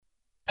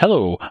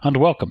Hello, and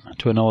welcome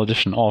to another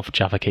edition of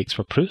Jaffa Cakes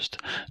for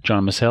Proust.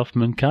 Joining myself,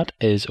 Mooncat,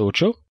 is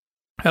Ocho.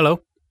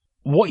 Hello.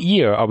 What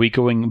year are we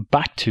going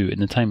back to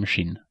in the time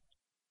machine?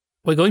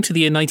 We're going to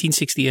the year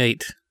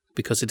 1968,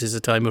 because it is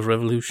a time of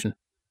revolution.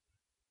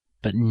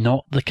 But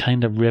not the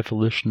kind of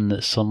revolution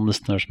that some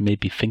listeners may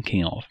be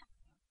thinking of.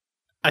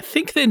 I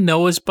think they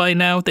know us by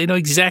now. They know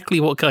exactly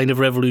what kind of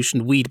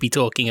revolution we'd be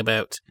talking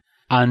about.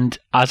 And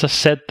as I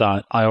said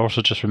that, I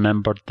also just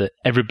remembered that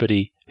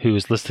everybody who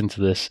is listening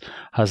to this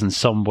has in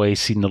some way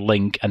seen the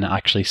link, and it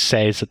actually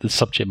says that the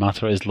subject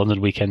matter is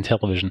London Weekend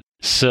Television.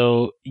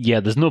 So, yeah,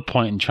 there's no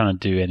point in trying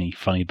to do any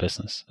funny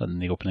business in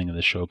the opening of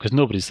the show, because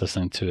nobody's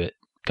listening to it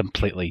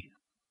completely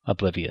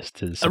oblivious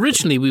to the subject.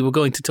 Originally, we were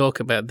going to talk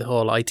about the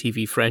whole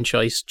ITV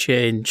franchise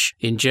change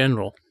in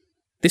general.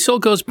 This all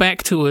goes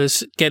back to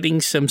us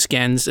getting some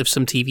scans of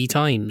some TV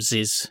Times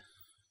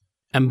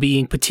and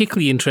being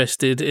particularly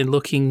interested in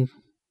looking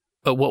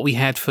at what we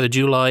had for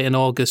July and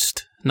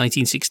August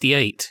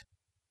 1968.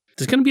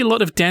 There's going to be a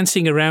lot of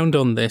dancing around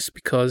on this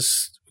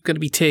because we're going to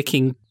be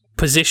taking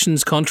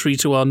positions contrary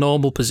to our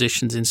normal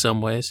positions in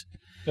some ways.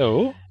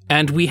 Oh.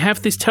 And we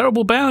have this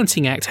terrible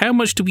balancing act. How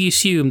much do we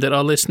assume that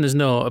our listeners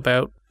know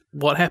about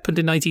what happened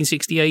in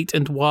 1968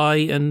 and why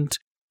and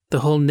the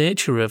whole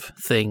nature of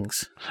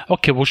things?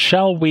 Okay, well,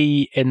 shall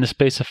we, in the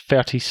space of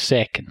 30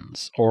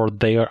 seconds or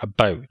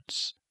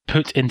thereabouts,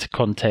 put into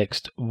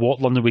context what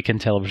London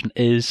Weekend Television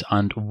is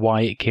and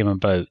why it came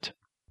about?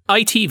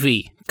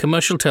 ITV,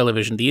 commercial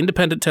television, the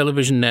independent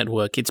television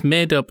network, it's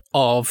made up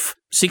of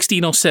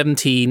 16 or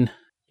 17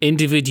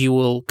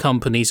 individual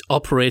companies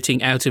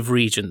operating out of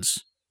regions.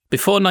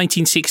 Before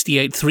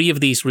 1968, 3 of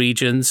these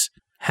regions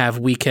have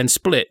weekend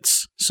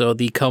splits. So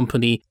the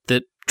company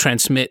that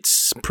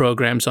transmits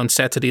programs on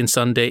Saturday and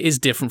Sunday is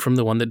different from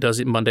the one that does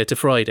it Monday to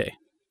Friday.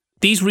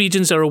 These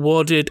regions are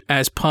awarded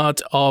as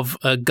part of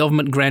a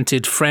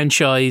government-granted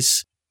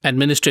franchise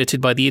administered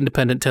by the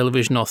Independent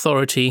Television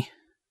Authority.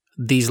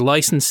 These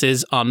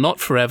licenses are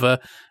not forever.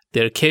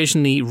 They're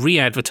occasionally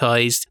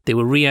re-advertised. They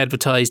were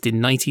re-advertised in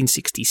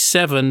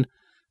 1967.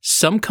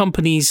 Some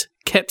companies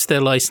kept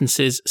their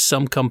licenses.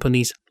 Some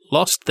companies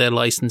lost their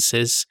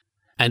licenses.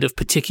 And of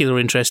particular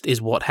interest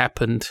is what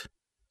happened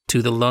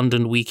to the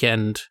London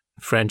Weekend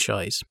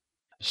franchise.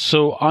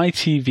 So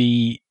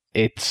ITV,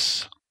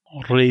 it's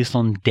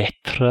raison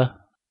d'etre.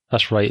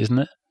 That's right, isn't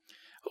it?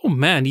 Oh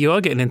man, you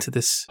are getting into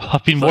this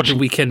I've been London watching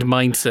Weekend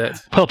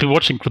mindset. Well, I've been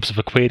watching clips of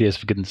Aquarius,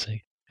 for goodness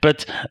sake.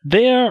 But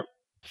their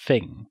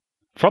thing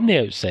from the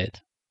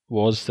outset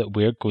was that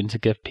we're going to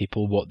give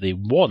people what they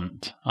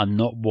want and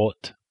not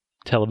what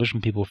television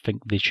people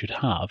think they should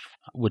have,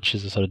 which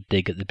is a sort of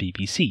dig at the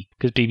BBC.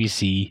 Because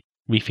BBC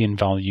retain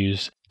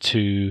values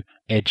to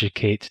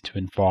educate, to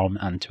inform,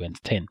 and to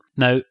entertain.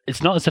 Now,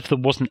 it's not as if there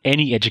wasn't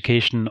any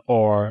education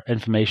or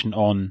information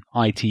on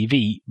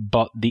ITV,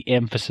 but the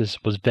emphasis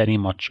was very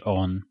much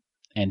on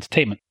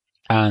entertainment.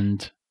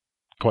 And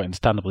quite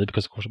understandably,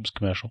 because of course it was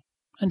commercial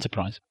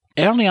enterprise.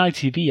 Early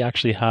ITV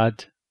actually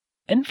had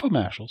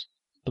infomercials,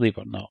 believe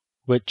it or not,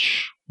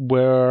 which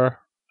were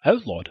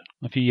outlawed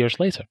a few years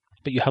later.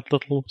 But you had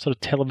little sort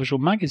of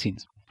television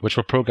magazines, which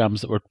were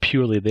programs that were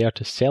purely there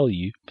to sell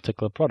you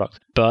particular products.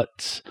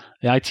 But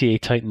the ITA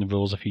tightened the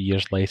rules a few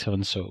years later,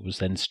 and so it was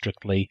then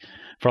strictly,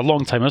 for a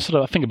long time, I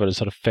think about it,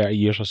 sort of 30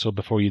 years or so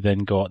before you then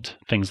got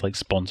things like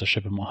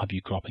sponsorship and what have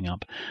you cropping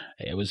up.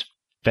 It was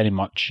very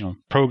much,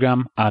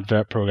 program,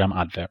 advert, program,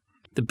 advert.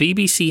 The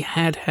BBC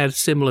had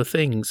similar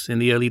things in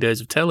the early days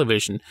of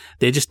television.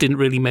 They just didn't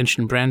really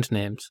mention brand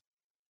names.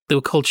 They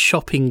were called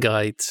shopping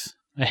guides.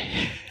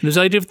 There's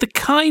an idea of the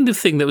kind of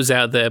thing that was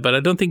out there, but I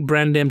don't think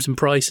brand names and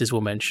prices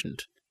were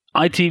mentioned.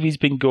 ITV's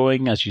been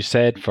going, as you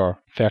said, for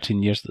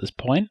 13 years at this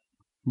point,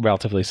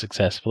 relatively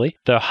successfully.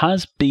 There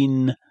has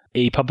been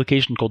a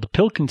publication called the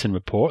Pilkington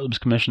Report that was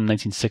commissioned in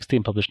 1960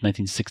 and published in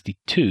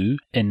 1962,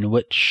 in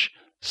which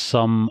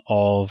some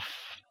of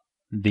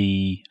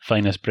the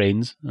finest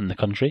brains in the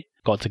country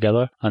got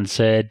together and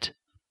said,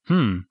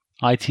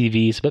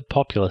 ITV is a bit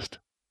populist.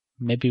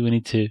 Maybe we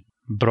need to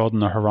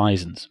broaden our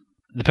horizons.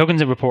 The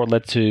Pilkington Report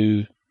led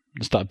to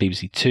the start of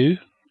BBC Two,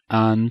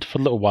 and for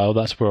a little while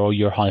that's where all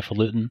your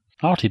highfalutin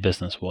arty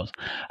business was.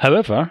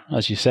 However,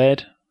 as you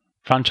said,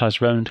 franchise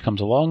round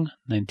comes along,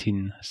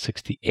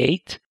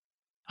 1968,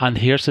 and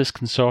here's this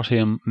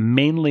consortium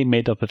mainly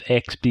made up of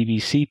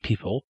ex-BBC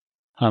people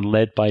and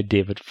led by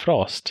David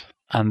Frost,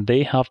 and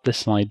they have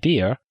this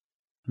idea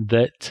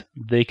that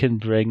they can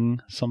bring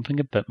something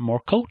a bit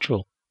more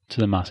cultural to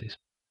the masses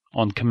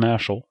on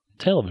commercial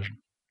television.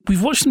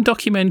 We've watched some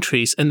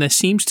documentaries, and there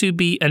seems to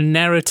be a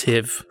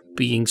narrative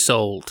being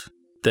sold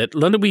that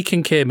London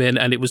Weekend came in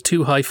and it was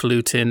too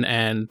highfalutin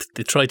and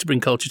they tried to bring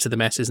culture to the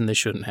masses and they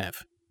shouldn't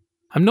have.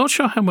 I'm not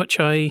sure how much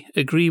I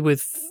agree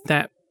with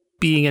that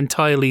being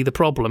entirely the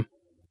problem.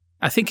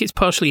 I think it's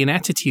partially an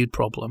attitude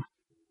problem.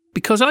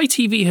 Because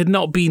ITV had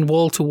not been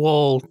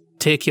wall-to-wall,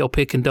 take your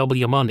pick and double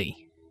your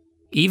money.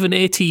 Even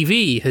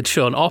ATV had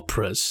shown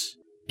operas.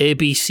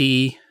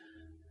 ABC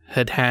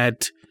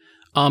had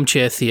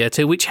armchair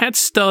theatre, which had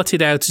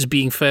started out as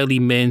being fairly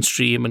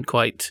mainstream and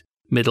quite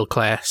middle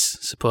class,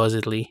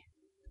 supposedly,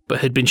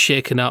 but had been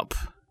shaken up.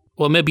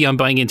 Well, maybe I'm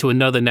buying into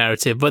another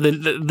narrative, but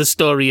the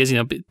story is,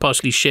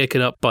 partially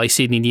shaken up by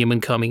Sidney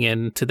Newman coming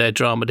in to their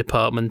drama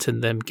department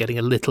and them getting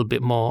a little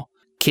bit more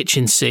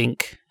kitchen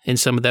sink in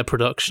some of their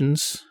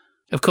productions.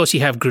 Of course, you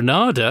have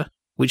Granada,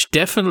 which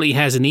definitely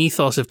has an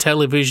ethos of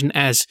television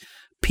as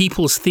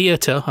people's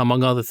theatre,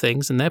 among other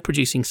things, and they're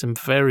producing some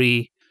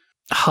very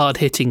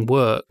hard-hitting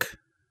work.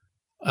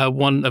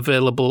 One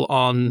available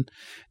on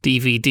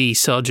DVD,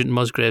 Sergeant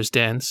Musgrave's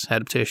Dance,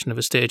 adaptation of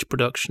a stage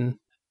production,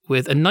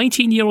 with a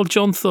 19-year-old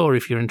John Thor,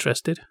 if you're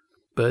interested,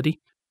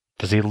 Birdie.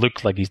 Does he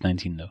look like he's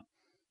 19, though?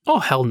 Oh,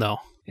 hell no.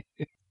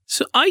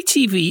 So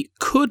ITV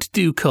could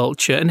do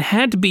culture and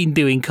had been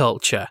doing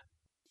culture.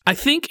 I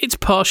think it's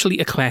partially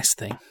a class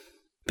thing,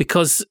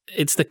 because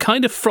it's the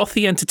kind of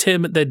frothy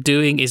entertainment they're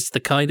doing is the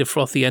kind of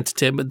frothy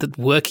entertainment that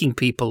working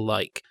people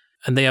like,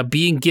 and they are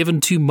being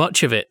given too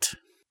much of it.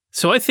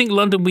 So I think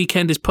London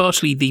Weekend is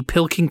partially the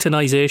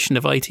Pilkingtonisation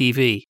of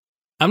ITV.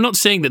 I'm not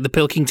saying that the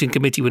Pilkington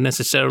Committee were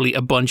necessarily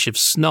a bunch of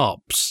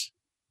snobs,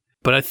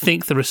 but I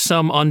think there are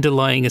some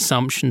underlying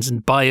assumptions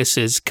and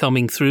biases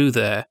coming through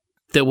there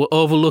that were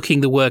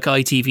overlooking the work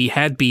ITV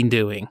had been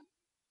doing.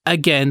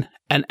 Again,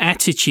 an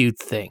attitude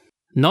thing.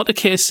 Not a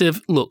case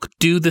of, look,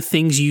 do the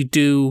things you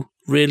do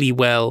really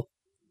well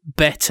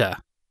better.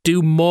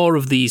 Do more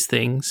of these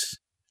things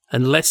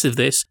and less of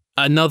this.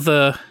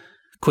 Another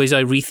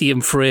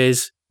quasi-Rethium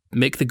phrase,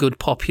 make the good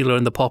popular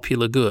and the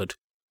popular good.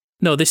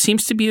 No, there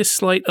seems to be a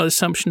slight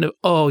assumption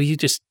of, you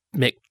just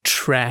make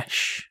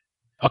trash.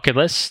 Okay,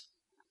 let's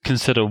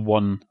consider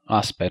one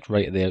aspect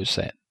right at the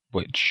outset,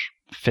 which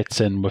fits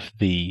in with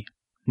the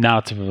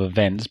narrative of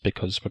events,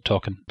 because we're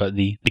talking about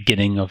the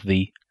beginning of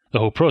the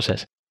whole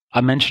process.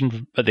 I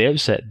mentioned at the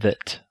outset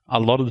that a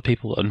lot of the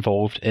people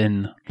involved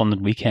in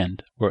London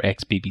Weekend were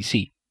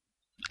ex-BBC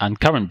and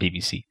current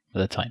BBC at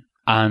the time.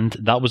 And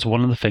that was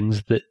one of the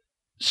things that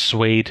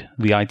swayed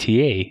the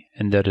ITA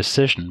in their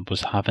decision,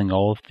 was having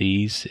all of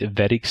these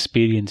very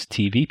experienced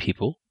TV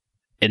people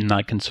in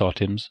that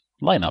consortium's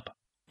lineup.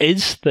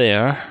 Is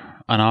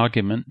there an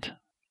argument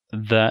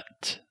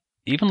that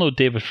even though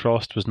David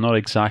Frost was not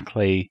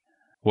exactly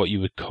what you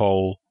would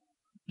call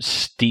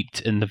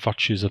steeped in the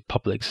virtues of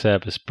public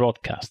service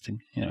broadcasting,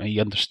 he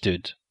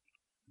understood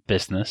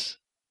business,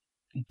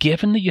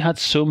 given that you had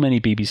so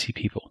many BBC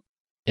people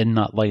in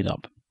that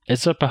lineup,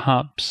 is there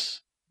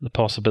perhaps the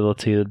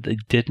possibility that they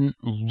didn't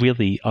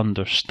really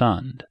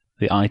understand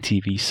the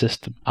ITV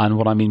system? And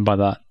what I mean by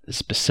that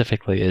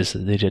specifically is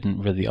that they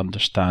didn't really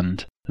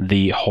understand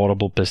the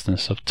horrible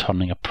business of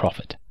turning a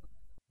profit.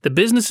 The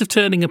business of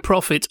turning a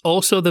profit,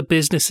 also the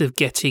business of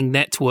getting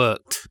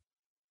networked.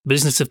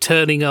 Business of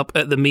turning up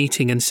at the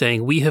meeting and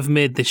saying, we have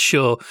made this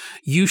show,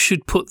 you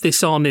should put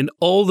this on in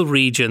all the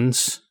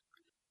regions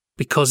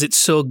because it's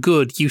so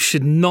good. You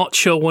should not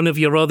show one of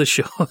your other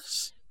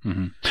shows.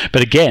 Mm-hmm.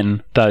 But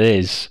again, that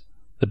is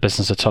the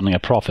business of turning a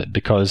profit,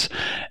 because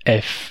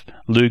if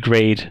Lou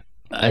Grade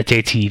at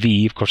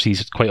ATV, of course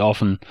he's quite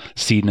often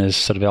seen as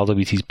sort of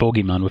LWT's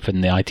bogeyman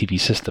within the ITV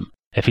system,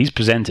 if he's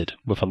presented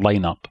with a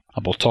lineup,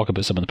 and we'll talk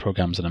about some of the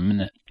programs in a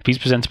minute, if he's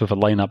presented with a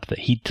lineup that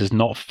he does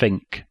not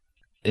think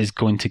is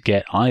going to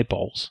get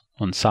eyeballs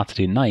on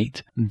Saturday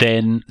night,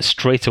 then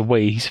straight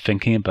away he's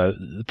thinking about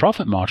the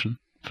profit margin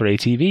for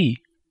ATV.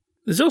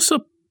 There's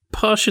also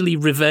partially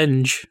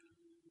revenge,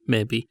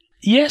 maybe.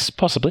 Yes,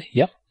 possibly,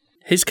 yep.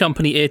 His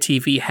company,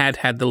 ATV,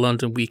 had the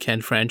London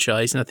Weekend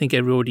franchise, and I think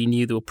everybody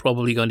knew they were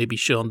probably going to be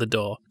shown the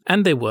door.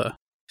 And they were.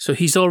 So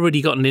he's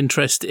already got an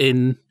interest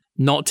in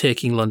not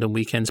taking London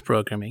Weekend's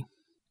programming.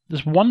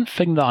 There's one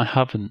thing that I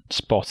haven't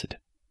spotted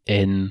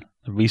in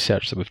the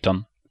research that we've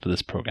done for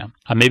this program,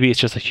 and maybe it's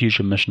just a huge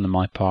omission on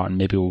my part, and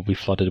maybe we'll be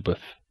flooded with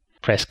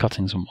press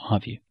cuttings and what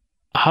have you.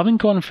 Having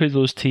gone through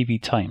those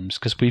TV times,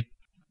 because we've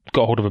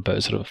got hold of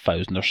about sort of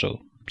 1,000 or so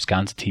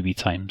scans of TV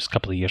times a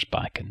couple of years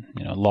back, and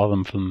a lot of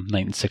them from the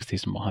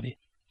 1960s and what have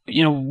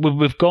you.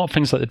 We've got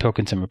things like the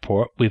Pilkington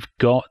Report. We've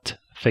got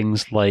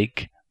things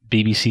like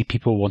BBC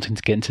people wanting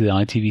to get into the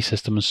ITV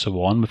system and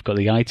so on. We've got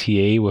the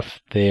ITA with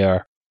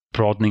their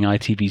broadening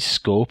ITV's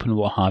scope and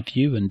what have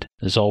you. And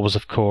there's always,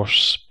 of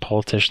course,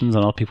 politicians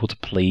and other people to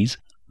please.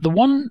 The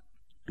one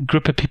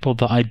group of people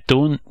that I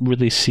don't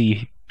really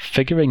see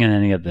figuring in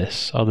any of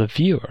this are the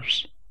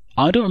viewers.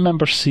 I don't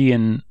remember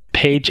seeing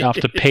page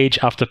after page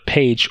after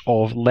page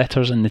of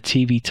letters in the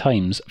TV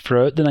Times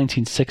throughout the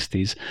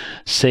 1960s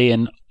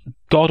saying,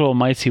 God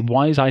almighty,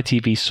 why is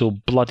ITV so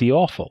bloody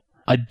awful?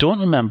 I don't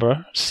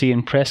remember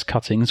seeing press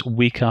cuttings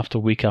week after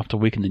week after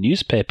week in the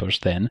newspapers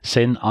then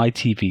saying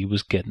ITV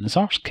was getting its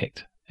arse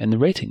kicked in the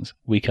ratings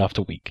week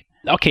after week.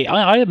 Okay,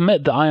 I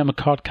admit that I am a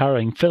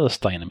card-carrying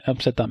Philistine.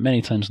 I've said that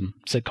many times in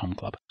Sitcom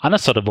Club. And I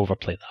sort of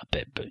overplay that a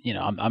bit, but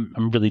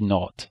I'm really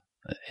not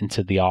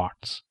into the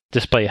arts,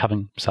 despite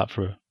having sat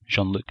for a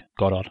Jean-Luc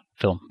Godard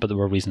film, but there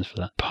were reasons for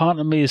that. Part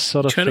of me is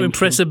sort of trying to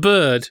impress a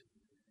bird.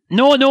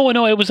 No,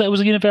 it was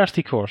a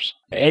university course.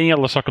 Any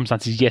other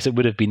circumstances, yes, it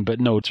would have been, but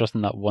no, just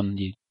in that one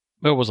year.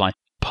 Where was I?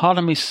 Part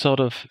of me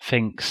sort of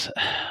thinks,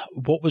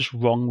 what was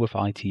wrong with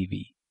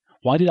ITV?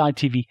 Why did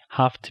ITV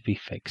have to be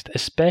fixed,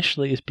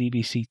 especially as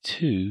BBC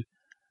Two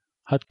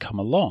had come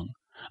along?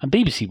 And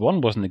BBC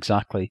One wasn't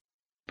exactly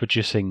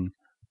producing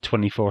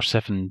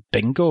 24/7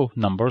 bingo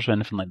numbers or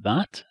anything like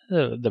that.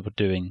 They were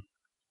doing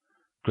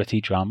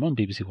gritty drama on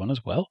BBC One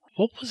as well.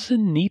 What was the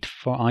need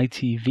for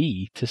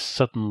ITV to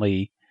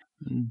suddenly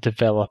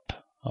develop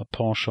a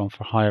penchant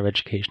for higher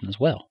education as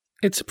well?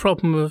 It's a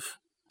problem of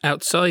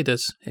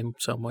outsiders in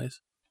some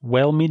ways.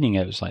 Well-meaning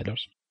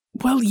outsiders.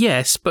 Well,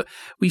 yes, but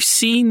we've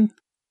seen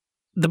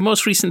the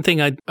most recent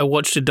thing. I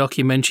watched a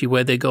documentary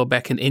where they go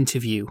back and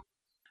interview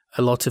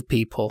a lot of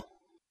people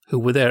who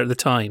were there at the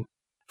time.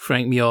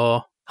 Frank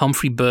Muir,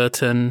 Humphrey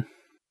Burton,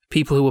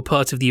 people who were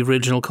part of the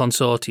original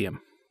consortium.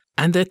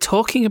 And they're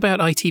talking about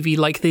ITV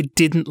like they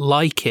didn't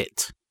like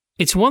it.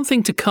 It's one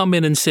thing to come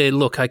in and say,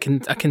 look, I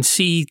can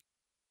see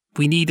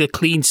we need a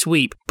clean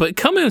sweep. But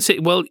come in and say,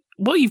 well,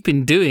 what you've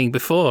been doing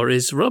before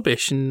is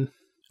rubbish, and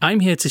I'm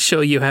here to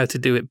show you how to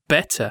do it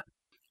better.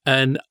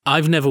 And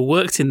I've never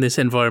worked in this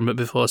environment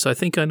before, so I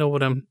think I know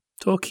what I'm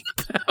talking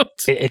about.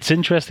 It's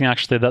interesting,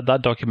 actually,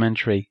 that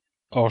documentary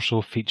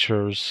also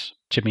features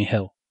Jimmy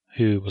Hill,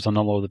 who was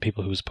another of the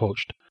people who was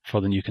poached for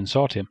the new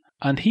consortium.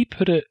 And he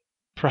put it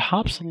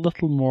perhaps a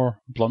little more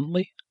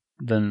bluntly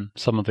than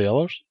some of the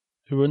others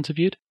who were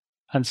interviewed,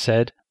 and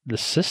said the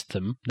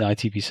system, the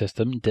ITV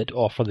system, did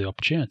offer the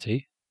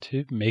opportunity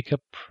to make a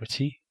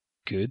pretty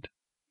good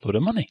load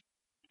of money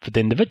for the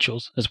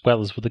individuals as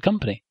well as for the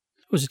company.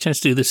 It was a chance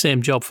to do the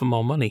same job for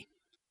more money.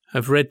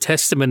 I've read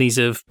testimonies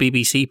of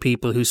BBC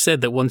people who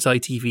said that once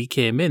ITV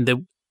came in, that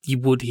you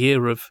would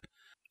hear of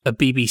a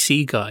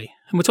BBC guy.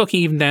 And we're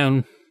talking even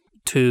down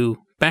to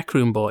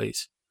backroom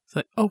boys. It's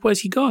like, oh,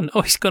 where's he gone?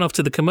 Oh, he's gone off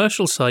to the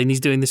commercial side and he's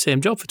doing the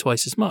same job for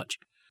twice as much.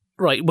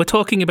 Right, we're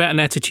talking about an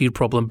attitude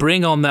problem.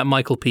 Bring on that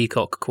Michael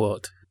Peacock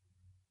quote.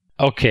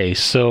 Okay,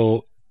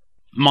 so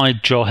my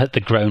jaw hit the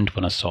ground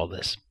when I saw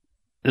this.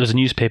 There was a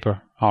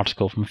newspaper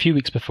article from a few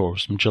weeks before, it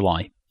was from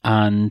July,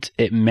 and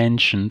it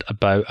mentioned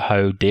about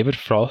how David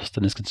Frost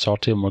and his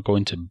consortium were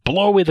going to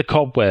blow away the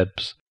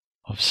cobwebs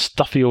of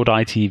stuffy old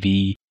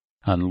ITV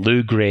and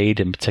Lou Grade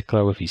in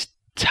particular with his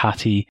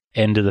tatty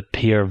end of the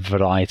pier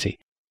variety.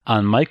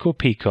 And Michael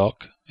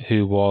Peacock,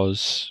 who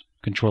was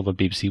controller of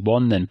BBC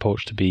One, then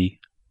poached to be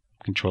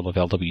controller of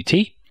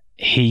LWT,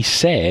 he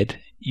said,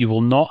 you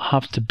will not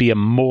have to be a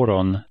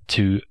moron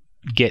to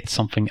get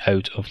something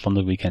out of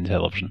London Weekend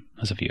Television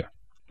as a viewer.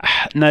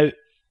 Now,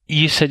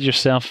 you said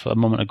yourself a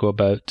moment ago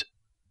about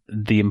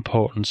the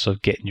importance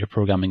of getting your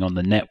programming on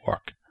the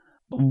network.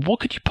 What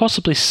could you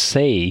possibly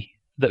say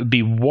that would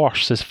be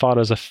worse as far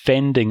as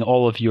offending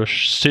all of your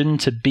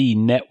soon-to-be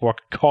network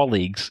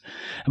colleagues?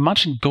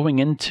 Imagine going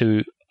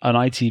into an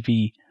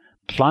ITV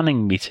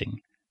planning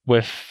meeting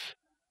with,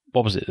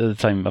 what was it at the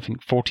time, I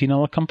think 14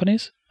 other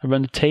companies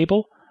around the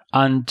table,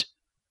 and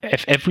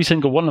if every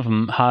single one of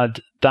them had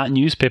that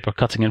newspaper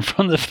cutting in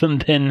front of them,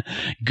 then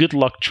good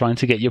luck trying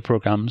to get your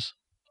programs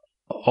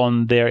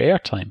on their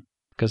airtime,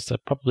 because they're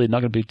probably not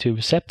going to be too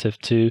receptive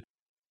to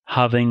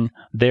having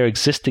their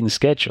existing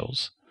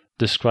schedules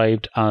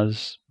described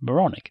as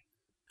moronic.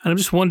 And I'm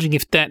just wondering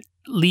if that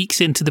leaks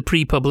into the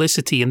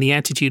pre-publicity and the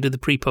attitude of the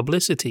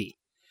pre-publicity,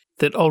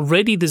 that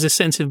already there's a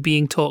sense of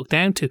being talked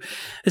down to.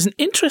 There's an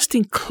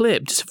interesting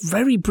clip, just a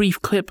very brief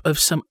clip of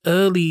some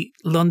early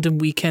London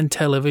Weekend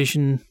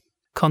Television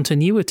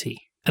continuity.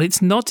 And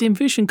it's not in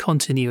vision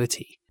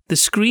continuity. The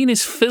screen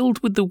is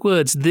filled with the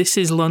words, "This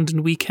is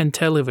London Weekend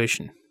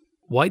Television."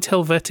 White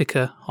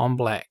Helvetica on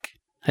black.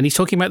 And he's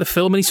talking about the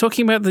film, and he's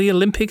talking about the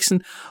Olympics,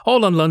 and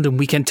all on London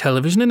Weekend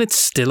Television, and it's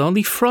still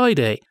only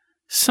Friday.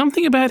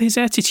 Something about his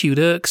attitude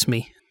irks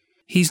me.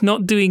 He's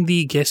not doing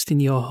the guest in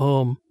your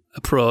home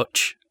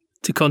approach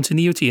to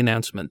continuity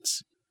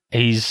announcements.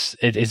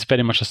 It's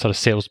very much a sort of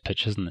sales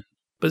pitch, isn't it?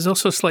 But there's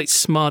also a slight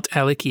smart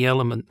alecky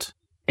element.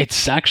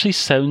 It actually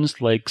sounds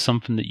like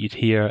something that you'd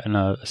hear in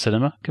a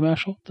cinema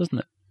commercial, doesn't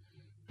it?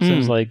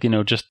 Sounds like,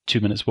 just 2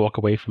 minutes walk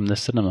away from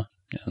this cinema.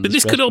 But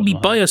this could all be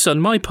bias on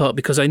my part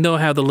because I know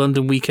how the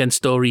London Weekend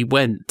story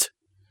went.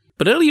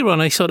 But earlier on,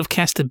 I sort of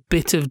cast a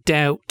bit of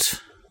doubt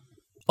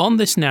on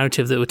this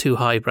narrative that were too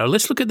highbrow.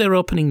 Let's look at their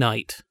opening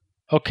night.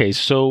 Okay,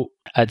 so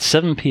at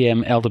 7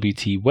 p.m,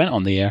 LWT went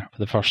on the air for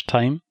the first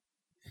time.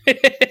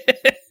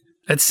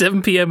 At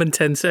 7 p.m. and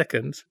 10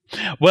 seconds?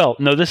 Well,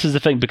 no, this is the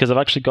thing, because I've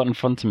actually got in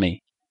front of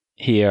me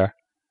here.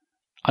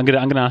 I'm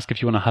gonna ask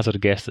if you want to hazard a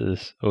guess at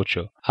this,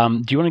 Ocho.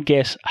 Do you want to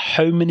guess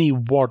how many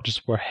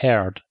words were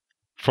heard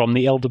from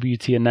the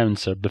LWT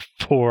announcer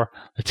before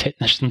the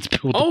technicians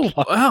pulled the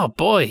plug? Oh,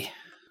 boy.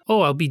 Oh,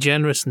 I'll be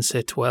generous and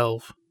say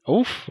 12.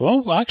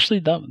 Oh, actually,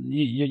 that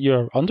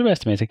you're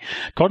underestimating.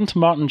 According to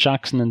Martin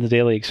Jackson in the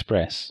Daily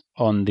Express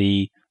on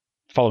the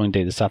following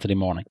day, the Saturday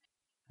morning,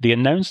 the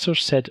announcer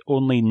said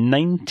only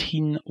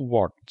 19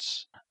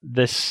 words.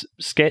 This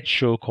sketch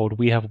show called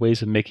We Have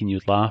Ways of Making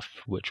You Laugh,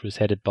 which was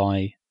headed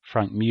by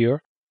Frank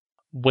Muir,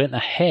 went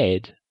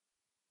ahead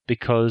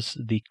because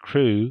the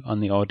crew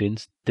and the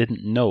audience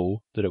didn't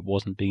know that it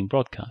wasn't being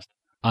broadcast.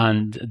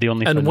 And they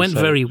only found went this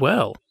out. Very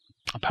well.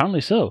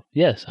 Apparently so,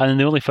 yes. And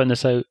they only found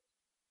this out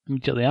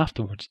immediately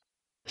afterwards.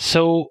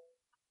 So,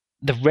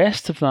 the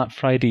rest of that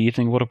Friday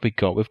evening, what have we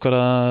got? We've got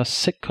a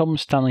sitcom,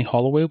 Stanley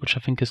Holloway, which I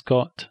think has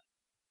got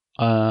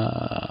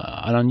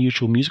an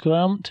unusual musical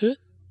element to it.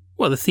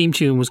 Well, the theme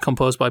tune was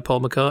composed by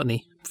Paul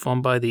McCartney,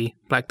 performed by the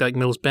Black Dyke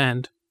Mills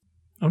Band.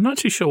 I'm not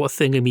too sure what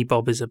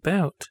Thingamy-Bob is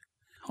about.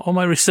 All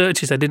my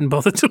research is I didn't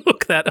bother to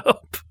look that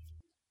up.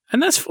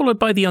 And that's followed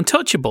by The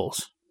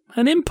Untouchables,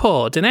 an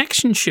import, an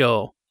action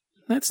show.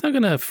 That's not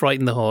going to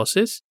frighten the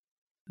horses.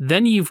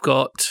 Then you've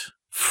got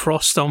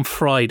Frost on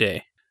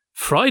Friday.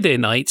 Friday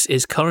nights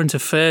is current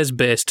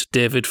affairs-based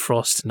David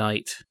Frost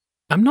night.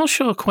 I'm not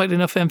sure quite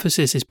enough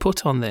emphasis is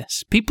put on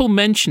this. People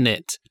mention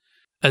it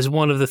as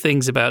one of the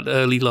things about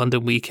early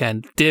London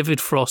weekend. David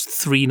Frost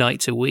 3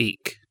 nights a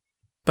week.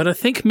 But I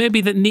think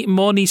maybe that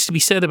more needs to be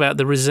said about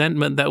the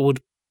resentment that would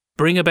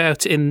bring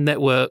about in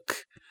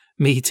network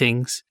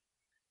meetings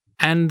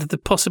and the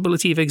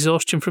possibility of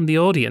exhaustion from the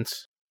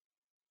audience.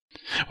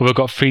 Well, we've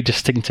got 3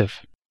 distinctive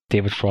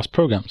David Frost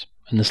programs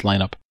in this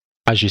lineup.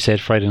 As you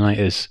said, Friday night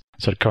is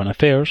sort of current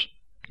affairs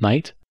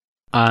night,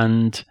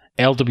 and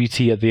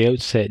LWT at the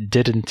outset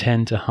did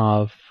intend to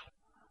have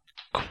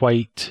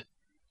quite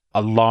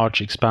a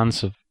large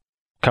expanse of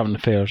current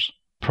affairs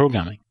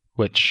programming,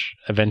 which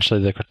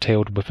eventually they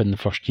curtailed within the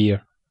first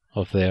year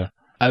of their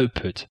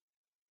output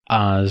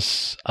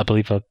as, I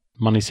believe, a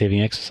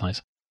money-saving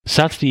exercise.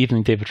 Saturday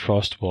evening David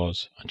Frost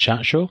was a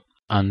chat show,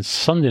 and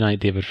Sunday night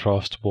David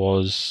Frost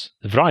was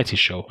the variety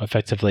show,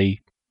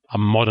 effectively a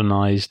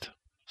modernised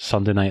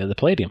Sunday night at the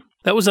Palladium.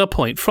 That was our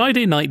point.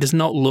 Friday night does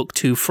not look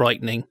too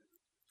frightening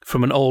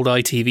from an old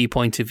ITV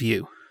point of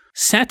view.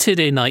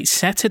 Saturday night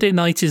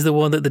is the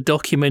one that the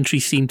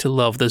documentaries seem to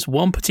love. There's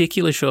one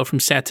particular show from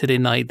Saturday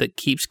night that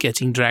keeps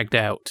getting dragged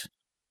out.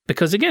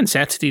 Because again,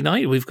 Saturday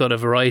night, we've got a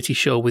variety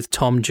show with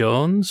Tom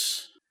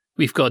Jones.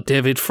 We've got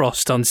David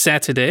Frost on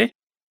Saturday.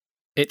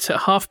 It's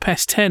at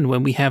 10:30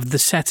 when we have the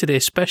Saturday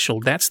special.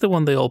 That's the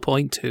one they all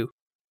point to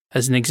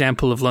as an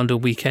example of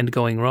London weekend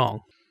going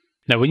wrong.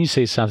 Now, when you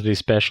say Saturday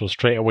special,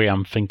 straight away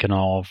I'm thinking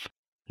of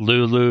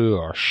Lulu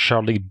or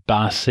Shirley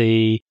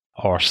Bassey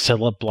or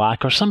Cilla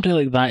Black or something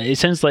like that. It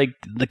sounds like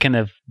the kind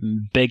of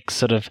big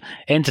sort of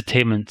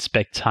entertainment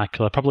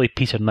spectacular, probably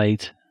Peter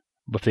Knight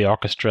with the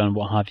orchestra and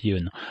what have you,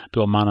 and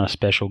Bill Manor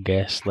special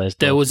guest.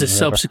 There was a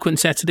subsequent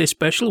Saturday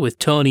special with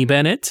Tony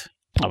Bennett.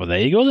 Oh, well, there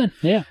you go then.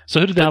 Yeah.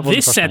 So who did they have on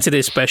this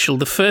Saturday special,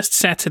 the first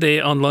Saturday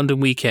on London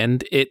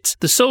weekend, it's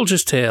The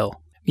Soldier's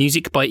Tale,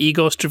 music by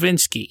Igor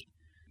Stravinsky,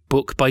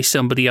 book by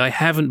somebody I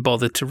haven't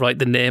bothered to write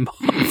the name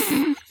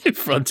of in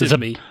front of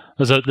me.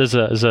 There's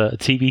a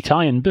TV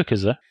tie-in book,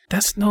 is there?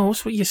 That's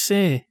what you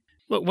say.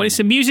 Look, when it's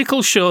a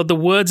musical show, the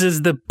words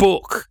is the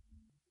book.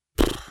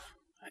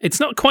 It's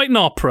not quite an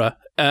opera.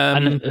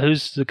 And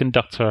who's the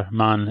conductor,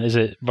 man? Is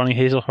it Ronnie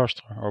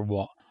Hazelhurst or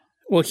what?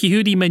 Well,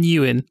 Yehudi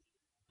Menuhin.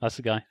 That's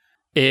the guy.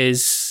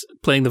 Is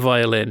playing the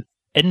violin.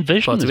 In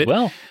Vision as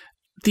well.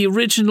 The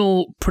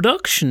original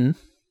production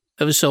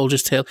of A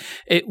Soldier's Tale,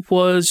 it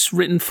was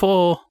written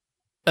for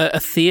a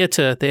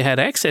theatre they had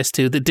access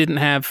to that didn't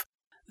have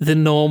the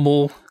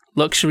normal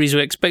luxuries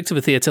we expect of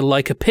a theatre,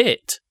 like a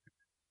pit.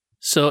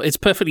 So it's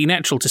perfectly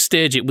natural to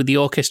stage it with the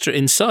orchestra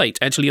in sight,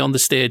 actually on the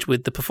stage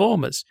with the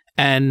performers.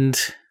 And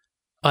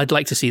I'd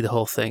like to see the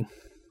whole thing.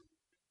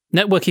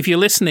 Network, if you're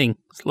listening,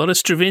 there's a lot of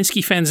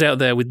Stravinsky fans out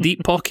there with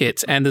deep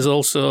pockets, and there's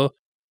also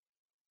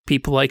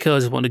people like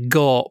us who want to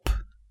gawp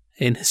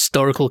in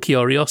historical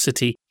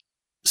curiosity.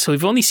 So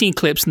we've only seen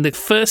clips, and the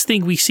first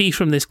thing we see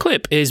from this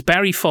clip is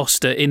Barry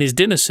Foster in his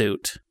dinner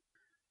suit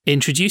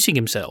introducing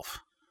himself.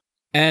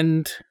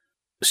 And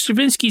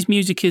Stravinsky's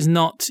music is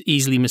not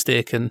easily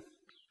mistaken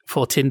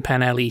for Tin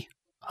Pan Alley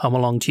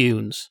hum-along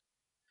tunes.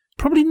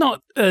 Probably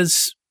not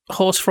as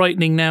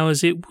horse-frightening now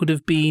as it would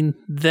have been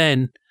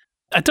then.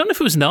 I don't know if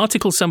it was an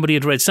article somebody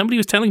had read. Somebody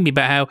was telling me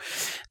about how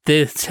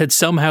they had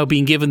somehow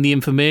been given the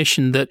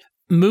information that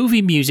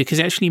movie music has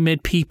actually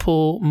made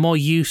people more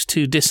used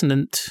to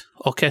dissonant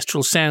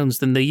orchestral sounds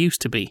than they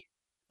used to be.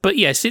 But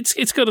yes,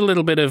 it's got a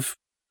little bit of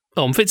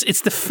oomph.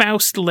 It's the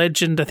Faust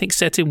legend, I think,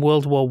 set in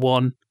World War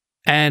I,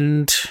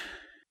 and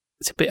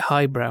it's a bit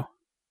highbrow.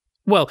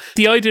 Well,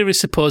 the idea is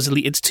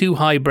supposedly it's too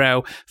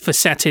highbrow for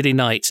Saturday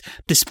nights,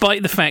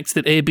 despite the fact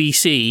that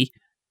ABC,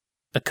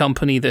 a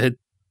company that had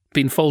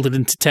been folded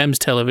into Thames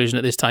Television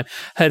at this time,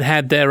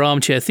 had their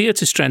armchair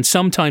theatre strand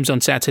sometimes on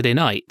Saturday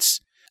nights.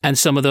 And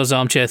some of those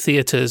armchair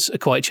theatres are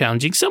quite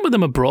challenging. Some of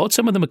them are broad,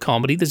 some of them are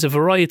comedy. There's a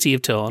variety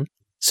of tone.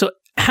 So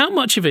how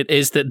much of it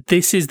is that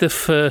this is the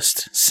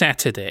first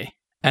Saturday?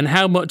 And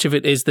how much of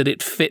it is that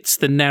it fits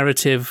the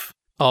narrative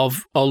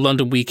of Old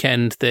London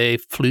Weekend, they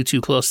flew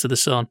too close to the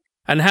sun?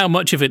 And how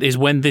much of it is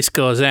when this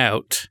goes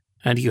out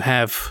and you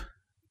have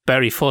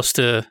Barry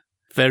Foster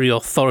very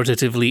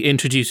authoritatively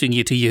introducing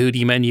you to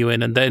Yehudi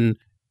Menuhin and then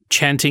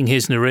chanting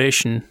his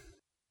narration?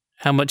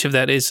 How much of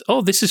that is,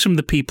 this is from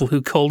the people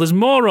who called us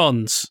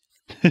morons?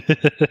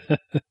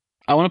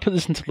 I want to put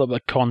this into a little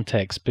bit of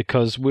context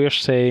because we're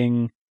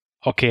saying,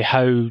 okay,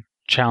 how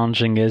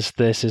challenging is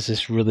this? Is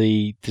this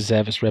really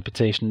deserve its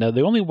reputation? Now,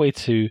 the only way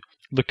to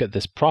look at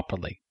this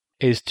properly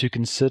is to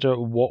consider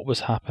what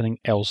was happening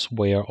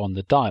elsewhere on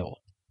the dial.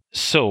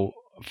 So,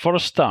 for a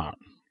start,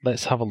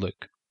 let's have a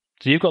look.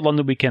 So you've got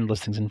London Weekend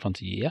listings in front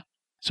of you, yeah?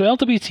 So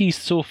LWT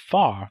so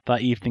far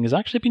that evening has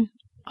actually been,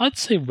 I'd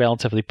say,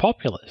 relatively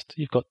populist.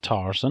 You've got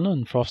Tarzan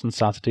and Frost on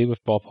Saturday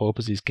with Bob Hope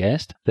as his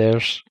guest.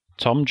 There's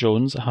Tom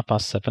Jones at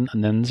 7:30,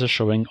 and then there's a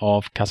showing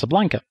of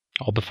Casablanca,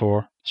 all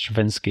before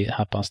Stravinsky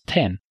at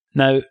 10:30.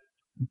 Now,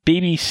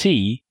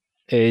 BBC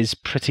is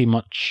pretty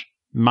much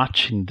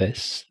matching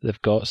this.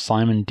 They've got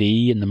Simon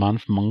D and The Man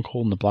from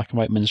U.N.C.L.E. and the Black and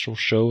White Minstrel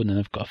Show, and then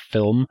they've got a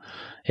film,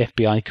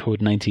 FBI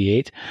Code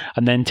 98,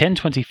 and then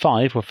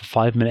 10:25 with a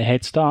 5-minute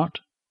head start,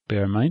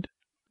 bear in mind.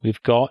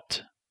 We've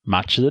got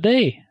Match of the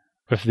Day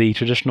with the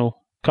traditional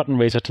curtain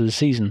raiser to the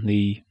season,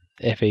 the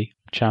FA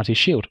Charity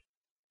Shield.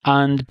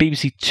 And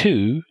BBC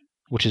 2,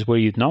 which is where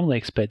you'd normally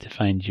expect to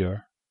find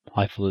your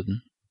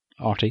highfalutin,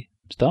 arty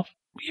stuff.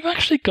 You've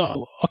actually got,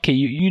 okay,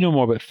 you know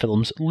more about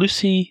films.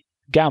 Lucy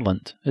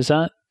Gallant, is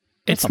that?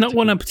 It's not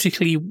one I'm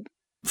particularly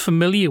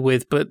familiar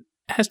with, but it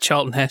has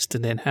Charlton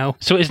Heston in. How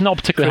so it's not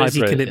particularly crazy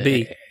highbrow. Can it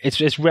be?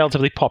 It's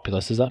relatively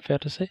populous, is that fair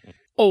to say?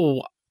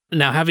 Oh,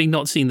 now having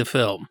not seen the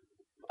film,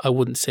 I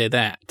wouldn't say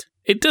that.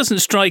 It doesn't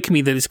strike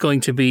me that it's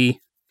going to be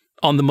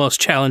on the most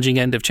challenging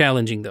end of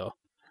challenging, though.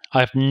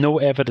 I have no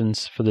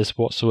evidence for this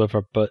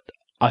whatsoever, but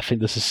I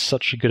think this is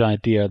such a good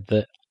idea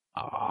that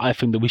I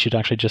think that we should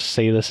actually just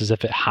say this as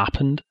if it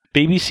happened.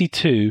 BBC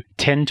 2,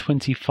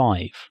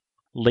 10:25,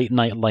 late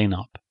night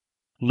lineup.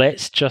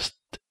 Let's just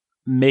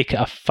make it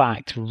a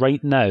fact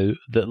right now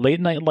that late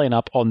night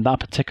lineup on that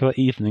particular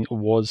evening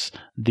was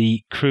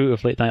the crew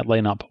of late night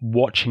lineup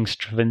watching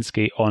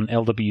Stravinsky on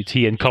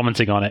LWT and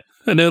commenting on it.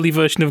 An early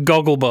version of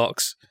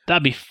Gogglebox.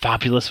 That'd be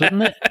fabulous,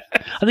 wouldn't it?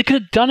 And they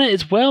could have done it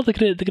as well. They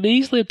could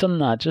easily have done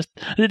that. Just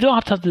they don't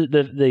have to have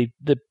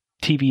the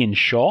TV in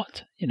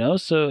shot, you know.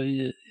 So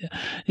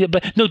yeah,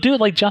 but no, do it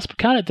like Jasper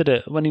Carrott did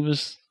it when he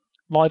was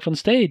live on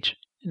stage.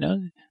 You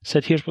know,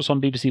 said here's what's on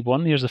BBC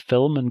One, here's the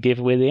film, and gave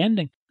away the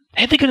ending.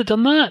 Hey, they could have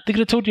done that. They could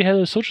have told you how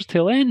the Soldier's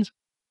Tale ends,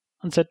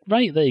 and said,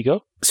 right, there you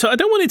go. So I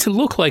don't want it to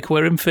look like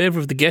we're in favour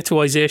of the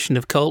ghettoisation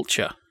of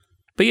culture.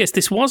 But yes,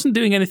 this wasn't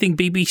doing anything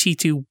BBC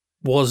Two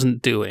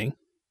wasn't doing.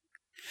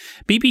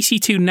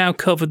 BBC Two now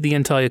covered the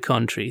entire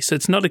country, so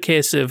it's not a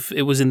case of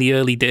it was in the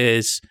early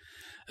days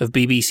of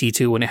BBC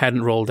Two when it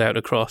hadn't rolled out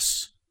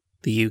across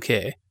the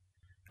UK.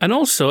 And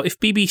also, if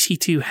BBC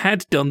Two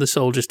had done The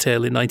Soldier's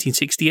Tale in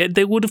 1968,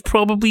 they would have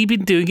probably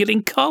been doing it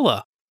in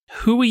colour.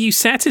 Who are you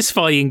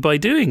satisfying by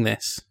doing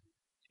this?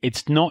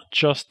 It's not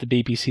just the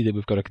BBC that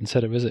we've got to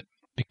consider, is it?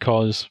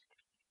 Because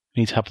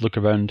we need to have a look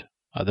around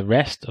at the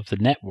rest of the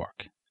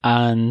network.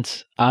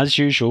 And as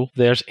usual,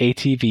 there's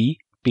ATV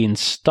being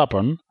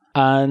stubborn,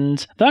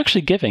 and they're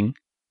actually giving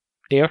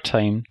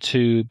airtime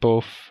to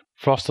both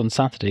Frost on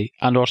Saturday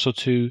and also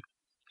to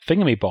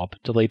Thingamy Bob,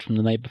 delayed from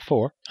the night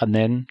before, and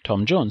then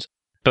Tom Jones.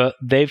 But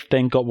they've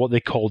then got what they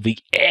call the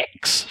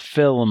X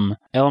film,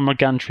 Elmer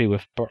Gantry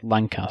with Burt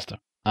Lancaster.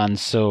 And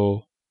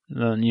so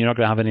you're not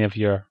going to have any of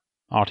your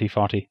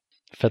arty-farty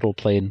fiddle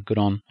playing going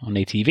on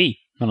ATV.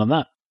 None of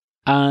that.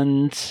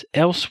 And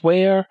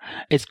elsewhere,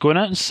 it's going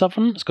out in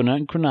Southern, it's going out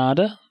in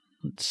Granada.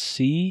 Let's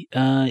see,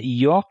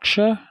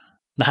 Yorkshire.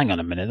 Now, hang on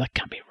a minute, that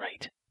can't be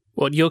right.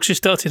 What, Yorkshire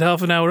started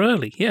half an hour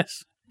early?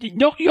 Yes.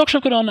 Yorkshire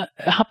have gone on at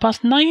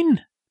 9:30.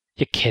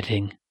 You're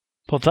kidding.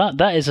 Well,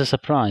 that is a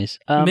surprise.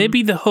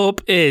 Maybe the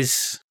hope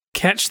is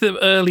catch them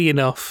early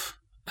enough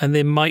and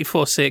they might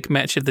forsake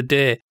Match of the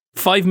Day.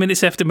 5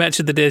 minutes after Match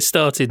of the Day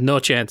started, no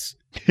chance.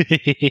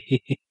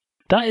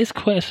 That is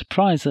quite a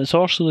surprise. That's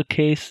also the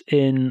case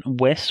in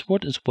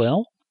Westward as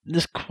well.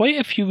 There's quite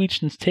a few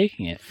regions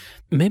taking it.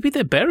 Maybe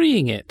they're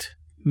burying it.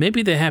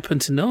 Maybe they happen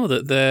to know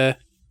that their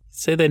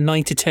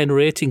 9 to 10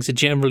 ratings are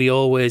generally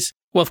always...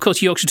 Well, of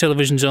course, Yorkshire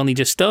Television's only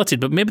just started,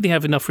 but maybe they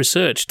have enough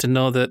research to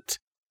know that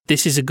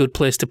this is a good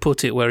place to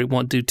put it where it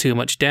won't do too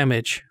much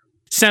damage.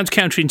 Sounds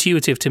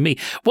counterintuitive to me.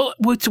 Well,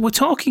 we're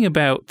talking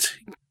about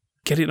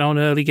getting on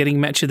early, getting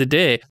Match of the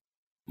Day.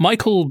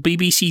 Michael,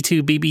 BBC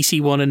Two,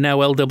 BBC One, and now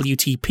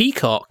LWT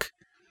Peacock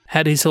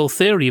had his whole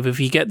theory of if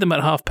you get them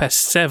at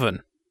 7:30,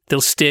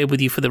 they'll stay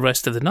with you for the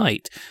rest of the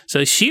night. So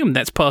I assume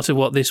that's part of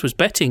what this was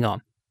betting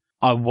on.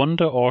 I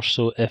wonder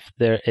also if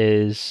there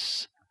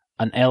is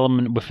an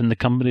element within the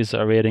companies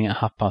that are airing at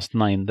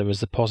 9:30. There is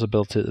the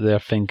possibility that they're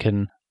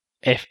thinking,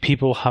 if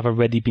people have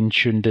already been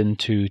tuned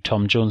into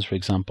Tom Jones, for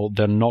example,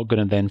 they're not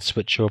going to then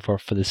switch over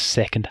for the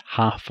second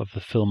half of the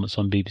film that's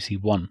on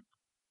BBC One.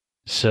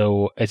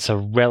 So it's a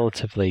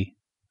relatively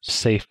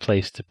safe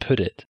place to put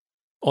it.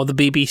 Or the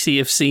BBC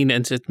have seen it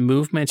and said,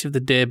 move Match of the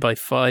Day by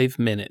 5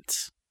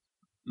 minutes.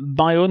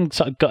 My own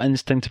sort of gut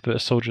instinct about A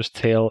Soldier's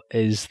Tale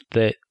is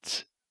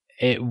that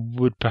it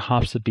would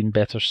perhaps have been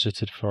better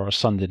suited for a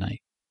Sunday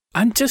night.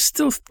 I'm just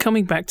still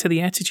coming back to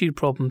the attitude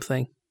problem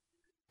thing.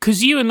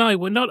 Because you and I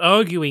were not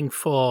arguing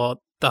for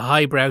the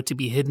highbrow to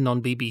be hidden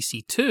on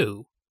BBC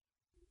Two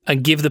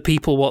and give the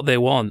people what they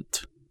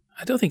want.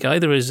 I don't think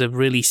either of us are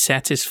really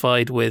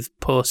satisfied with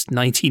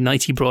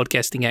post-1990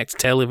 Broadcasting Act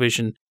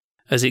television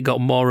as it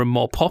got more and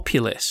more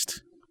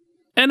populist.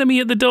 Enemy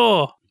at the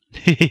door.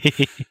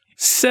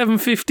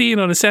 7:15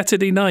 on a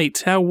Saturday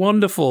night. How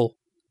wonderful.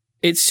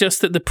 It's just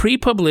that the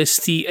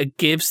pre-publicity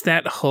gives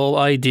that whole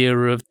idea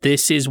of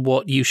this is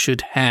what you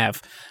should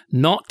have.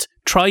 Not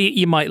try it,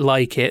 you might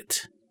like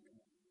it.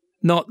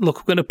 Not, look,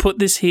 we're going to put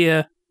this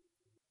here,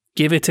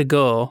 give it a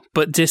go.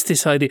 But just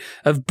this idea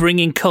of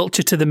bringing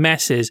culture to the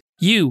masses.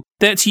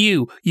 That's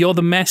you. You're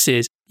the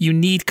masses. You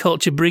need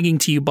culture bringing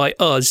to you by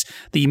us,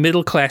 the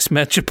middle-class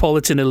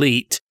metropolitan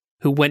elite,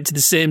 who went to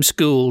the same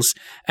schools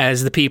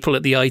as the people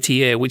at the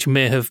ITA, which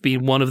may have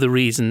been one of the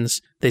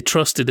reasons they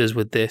trusted us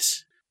with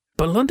this.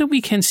 But London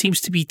Weekend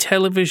seems to be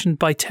television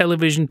by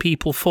television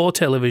people for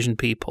television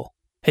people.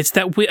 It's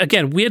that,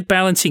 weird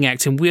balancing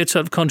act and weird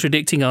sort of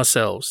contradicting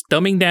ourselves.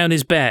 Dumbing down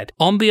is bad.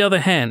 On the other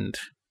hand,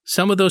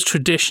 some of those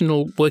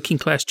traditional working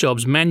class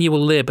jobs,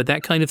 manual labour,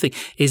 that kind of thing,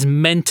 is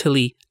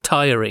mentally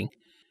tiring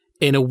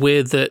in a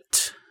way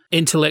that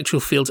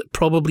intellectual fields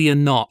probably are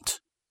not.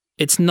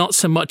 It's not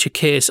so much a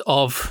case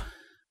of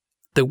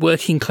the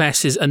working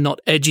classes are not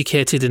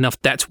educated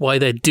enough, that's why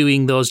they're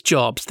doing those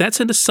jobs. That's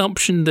an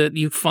assumption that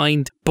you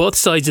find both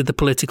sides of the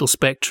political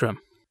spectrum.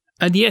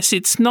 And yes,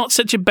 it's not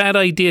such a bad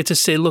idea to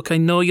say, look, I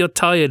know you're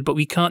tired, but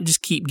we can't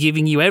just keep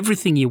giving you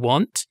everything you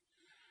want.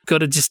 Got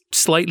to just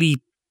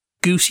slightly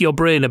goose your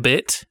brain a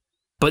bit.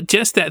 But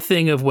just that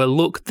thing of, well,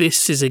 look,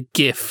 this is a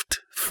gift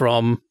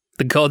from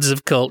the gods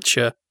of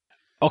culture.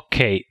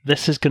 Okay,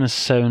 this is going to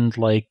sound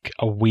like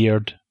a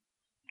weird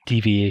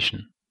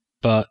deviation,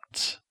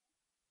 but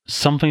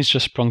something's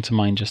just sprung to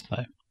mind just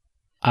now.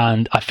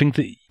 And I think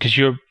that, because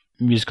your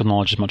musical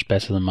knowledge is much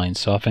better than mine,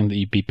 so I think that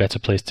you'd be better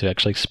placed to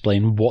actually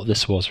explain what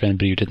this was for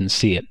anybody who didn't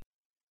see it.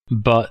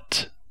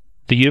 But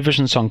the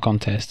Eurovision Song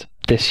Contest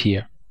this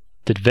year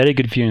did very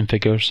good viewing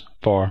figures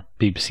for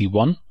BBC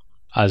One,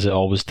 as it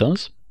always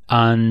does,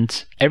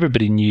 and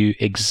everybody knew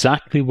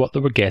exactly what they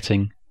were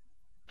getting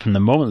from the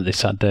moment that they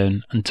sat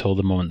down until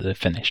the moment that they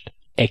finished,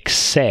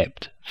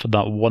 except for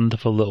that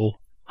wonderful little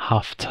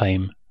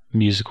half-time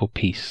musical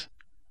piece.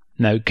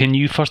 Now, can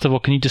you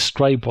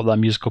describe what that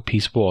musical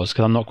piece was?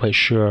 Because I'm not quite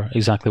sure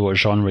exactly what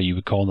genre you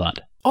would call that.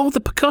 Oh, the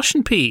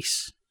percussion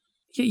piece.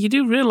 Yeah, you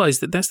do realise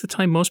that that's the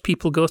time most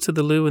people go to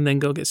the loo and then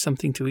go get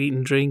something to eat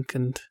and drink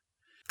and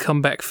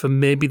come back for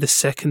maybe the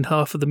second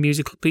half of the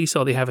musical piece,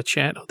 or they have a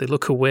chat, or they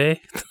look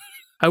away.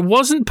 I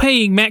wasn't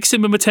paying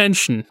maximum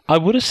attention. I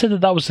would have said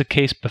that was the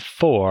case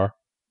before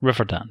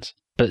Riverdance.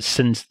 But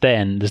since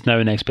then, there's now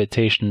an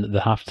expectation that the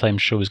halftime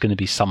show is going to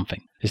be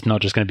something. It's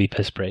not just going to be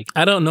piss break.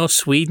 I don't know,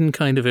 Sweden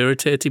kind of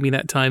irritated me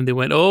that time. They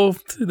went, oh,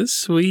 the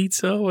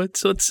Swedes, oh,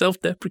 it's so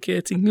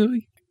self-deprecating. Oh,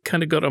 it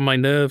kind of got on my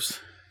nerves.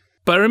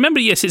 But I remember,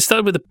 yes, it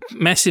started with a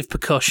massive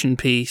percussion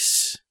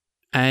piece,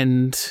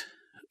 and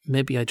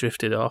maybe I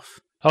drifted off.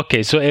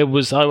 Okay, so it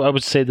was, I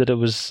would say that it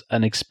was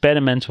an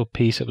experimental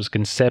piece, it was a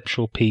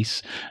conceptual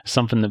piece,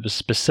 something that was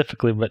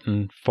specifically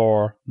written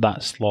for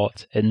that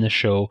slot in the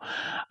show,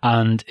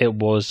 and it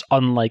was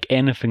unlike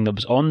anything that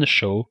was on the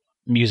show,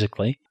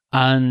 musically,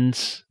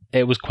 and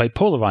it was quite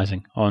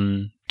polarising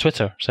on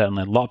Twitter,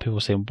 certainly. A lot of people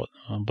saying,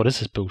 what is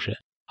this bullshit?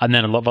 And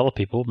then a lot of other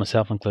people,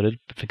 myself included,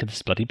 thinking this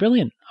is bloody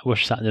brilliant. I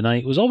wish Saturday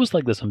Night was always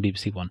like this on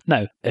BBC One.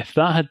 Now, if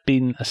that had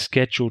been a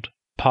scheduled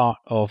part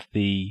of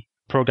the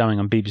programming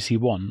on BBC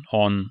One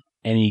on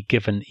any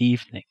given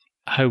evening,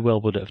 how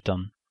well would it have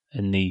done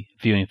in the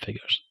viewing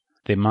figures?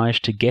 They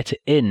managed to get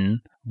it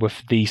in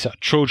with the sort of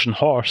Trojan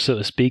horse, so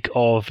to speak,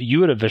 of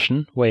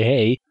Eurovision, way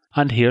hey,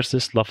 and here's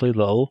this lovely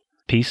little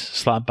piece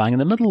slap bang in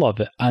the middle of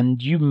it.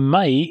 And you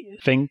might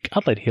think,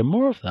 I'd like to hear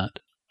more of that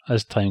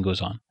as time goes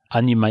on.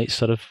 And you might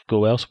sort of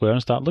go elsewhere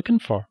and start looking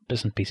for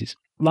bits and pieces.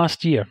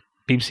 Last year,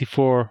 BBC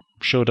 4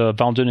 showed a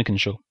Val Doonican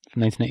show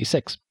from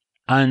 1986.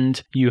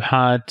 And you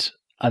had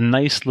a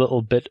nice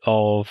little bit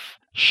of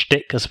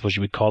shtick, I suppose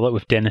you would call it,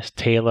 with Dennis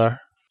Taylor,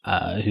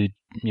 who'd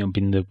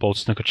been the World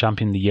Snooker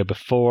Champion the year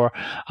before,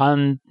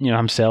 and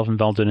himself and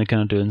Val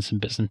Doonican are doing some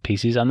bits and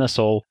pieces, and that's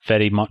all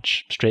very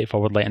much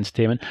straightforward light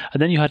entertainment.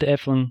 And then you had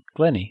Evelyn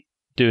Glennie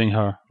doing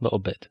her little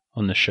bit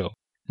on the show.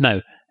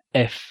 Now,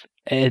 if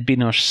it had been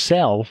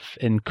herself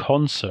in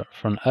concert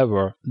for an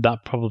hour,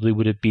 that probably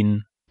would have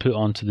been put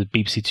onto the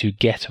BBC Two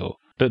Ghetto.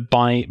 But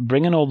by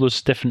bringing all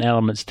those different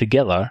elements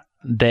together,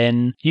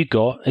 then you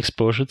got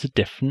exposure to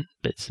different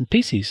bits and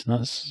pieces. And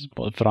that's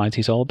what variety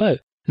is all about.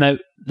 Now,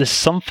 there's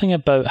something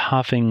about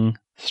having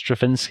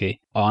Stravinsky,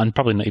 and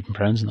probably not even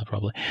pronouncing that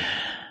probably,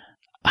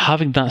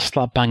 having that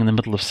slap bang in the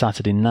middle of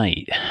Saturday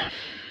Night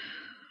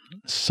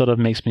sort of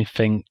makes me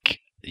think,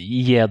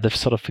 yeah, they've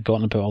sort of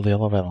forgotten about all the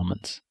other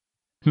elements.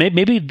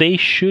 Maybe they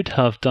should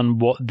have done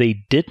what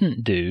they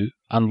didn't do,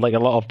 and like a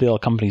lot of the other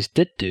companies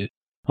did do.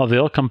 A lot of the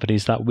other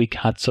companies that week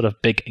had sort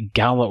of big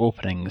gala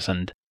openings,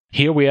 and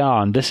here we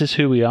are, and this is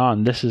who we are,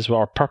 and this is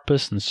our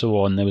purpose, and so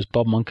on. There was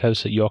Bob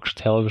Monkhouse at Yorkshire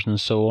Television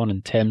and so on,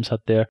 and Thames had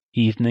their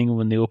evening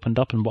when they opened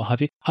up and what have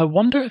you. I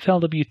wonder if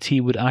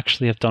LWT would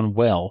actually have done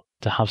well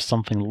to have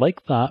something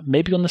like that,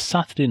 maybe on the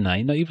Saturday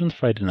night, not even the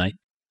Friday night,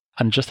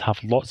 and just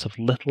have lots of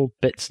little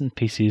bits and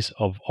pieces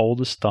of all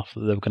the stuff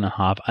that they were going to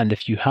have. And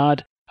if you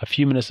had a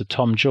few minutes of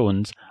Tom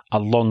Jones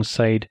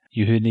alongside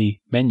Euhuni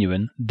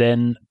Menuhin,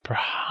 then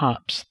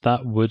perhaps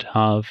that would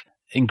have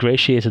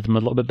ingratiated them a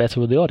little bit better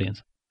with the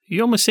audience.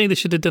 You almost say they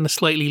should have done a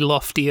slightly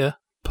loftier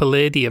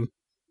Palladium,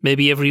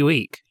 maybe every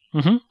week.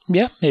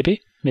 Yeah,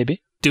 maybe.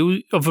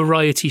 Do a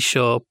variety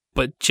show,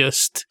 but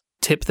just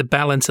tip the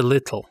balance a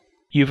little.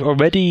 You've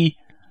already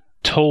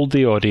told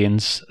the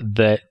audience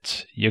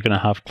that you're going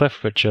to have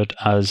Cliff Richard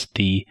as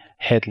the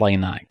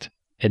headline act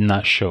in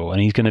that show,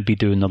 and he's going to be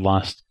doing the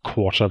last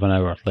quarter of an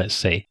hour, let's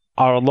say.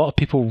 Are a lot of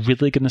people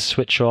really going to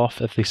switch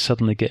off if they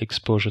suddenly get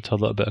exposure to a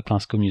little bit of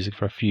classical music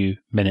for a few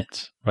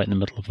minutes right in the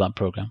middle of that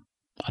program?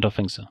 I don't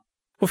think so.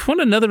 Well, for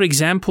another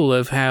example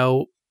of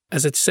how,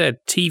 as it said,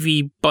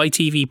 TV by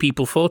TV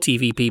people for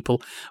TV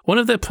people, one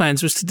of their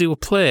plans was to do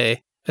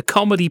a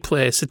comedy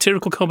play, a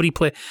satirical comedy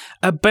play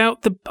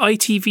about the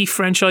ITV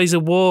Franchise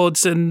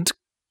Awards and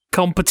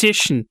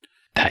competition.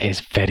 That is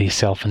very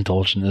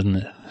self-indulgent, isn't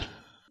it?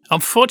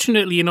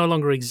 Unfortunately, it no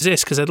longer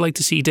exists because I'd like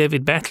to see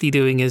David Batley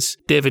doing his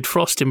David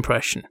Frost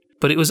impression.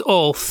 But it was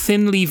all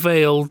thinly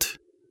veiled,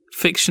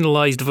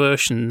 fictionalized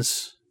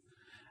versions.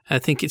 I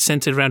think it's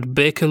centered around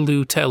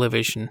Bakerloo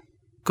Television,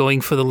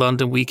 going for the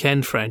London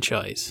Weekend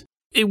franchise.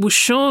 It was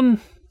shown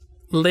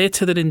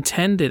later than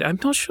intended. I'm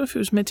not sure if it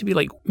was meant to be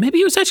maybe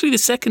it was actually the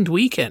second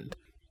weekend.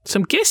 So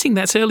I'm guessing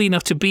that's early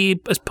enough to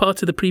be as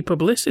part of the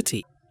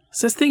pre-publicity.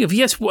 So this thing of,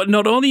 yes,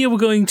 not only are we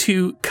going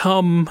to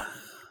come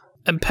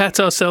and pat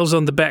ourselves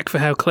on the back for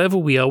how clever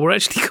we are, we're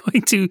actually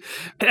going to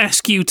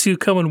ask you to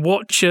come and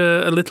watch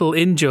a little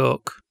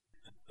in-joke.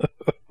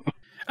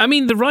 I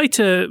mean, the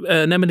writer,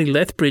 Nemini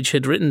Lethbridge,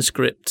 had written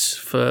scripts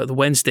for the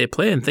Wednesday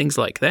play and things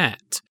like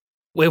that.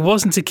 Where it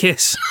wasn't a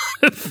case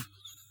of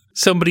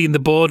somebody in the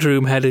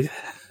boardroom had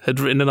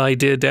written an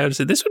idea down and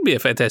said, this would be a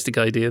fantastic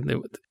idea.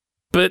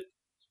 But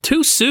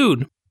too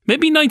soon.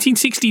 Maybe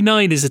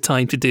 1969 is a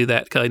time to do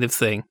that kind of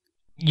thing.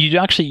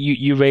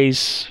 You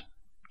raise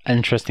an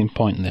interesting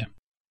point there.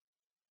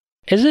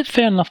 Is it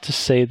fair enough to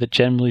say that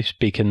generally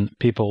speaking,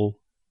 people,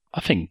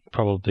 I think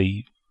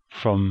probably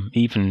from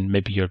even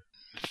maybe your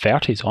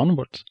 30s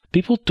onwards,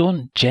 people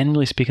don't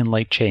generally speaking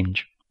like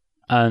change.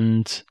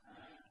 And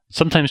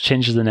sometimes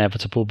change is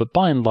inevitable, but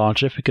by and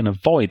large, if we can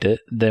avoid it,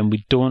 then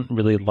we don't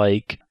really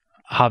like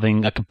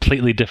having a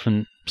completely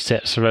different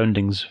set of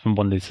surroundings from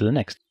one day to the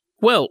next.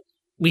 Well,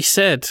 we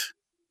said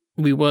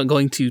we weren't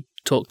going to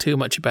talk too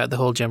much about the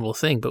whole general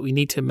thing, but we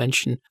need to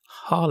mention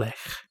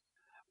Harlech.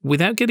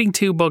 Without getting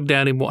too bogged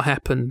down in what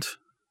happened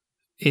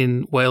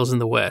in Wales and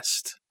the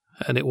West,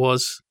 and it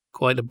was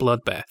quite a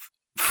bloodbath.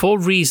 For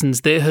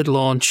reasons, they had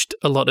launched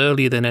a lot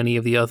earlier than any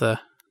of the other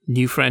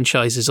new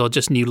franchises or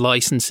just new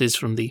licenses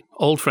from the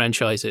old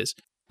franchises.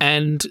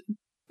 And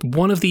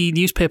one of the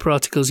newspaper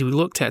articles we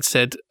looked at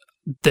said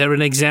they're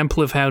an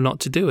example of how not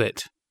to do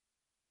it.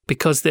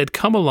 Because they'd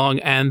come along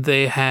and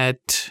they had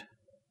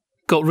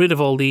got rid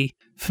of all the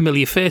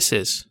familiar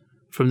faces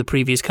from the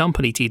previous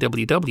company,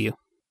 TWW,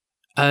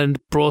 and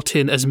brought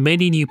in as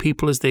many new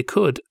people as they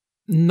could,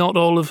 not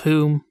all of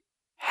whom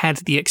had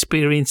the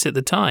experience at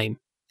the time.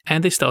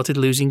 And they started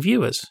losing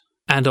viewers.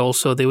 And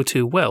also they were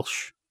too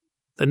Welsh.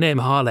 The name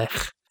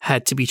Harlech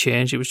had to be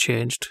changed. It was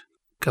changed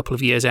a couple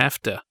of years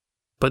after.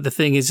 But the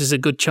thing is a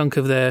good chunk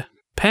of their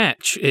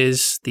patch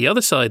is the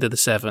other side of the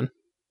Severn.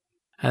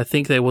 I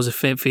think there was a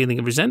faint feeling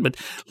of resentment.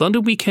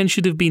 London Weekend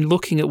should have been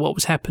looking at what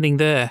was happening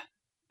there.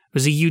 It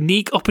was a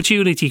unique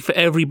opportunity for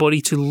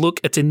everybody to look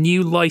at a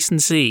new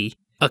licensee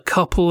a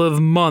couple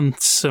of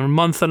months or a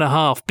month and a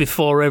half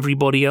before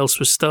everybody else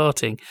was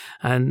starting.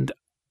 And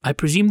I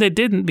presume they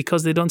didn't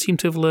because they don't seem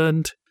to have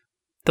learned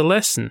the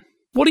lesson.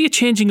 What are you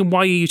changing and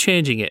why are you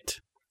changing it?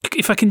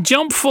 If I can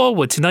jump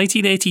forward to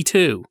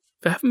 1982,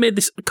 if I haven't made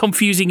this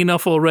confusing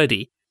enough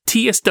already,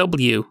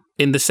 TSW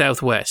in the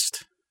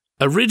Southwest.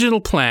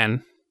 Original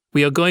plan,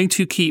 we are going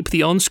to keep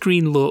the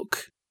on-screen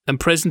look and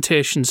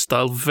presentation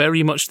style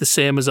very much the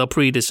same as our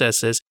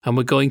predecessors, and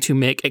we're going to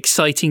make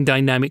exciting,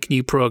 dynamic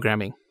new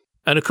programming.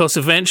 And of course,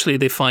 eventually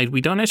they find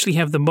we don't actually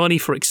have the money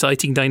for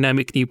exciting,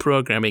 dynamic new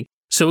programming.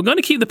 So we're going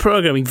to keep the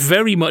programming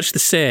very much the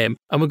same,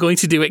 and we're going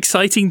to do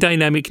exciting,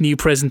 dynamic new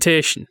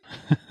presentation.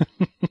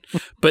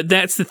 But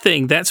that's the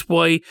thing. That's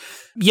why,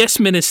 yes,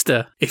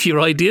 Minister, if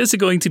your ideas are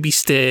going to be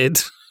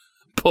staid,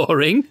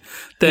 boring,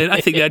 then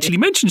I think they actually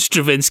mention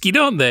Stravinsky,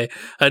 don't they?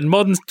 And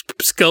modern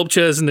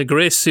sculptures and a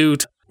grey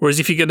suit. Whereas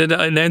if you're going to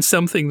announce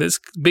something that's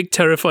big,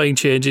 terrifying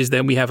changes,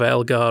 then we have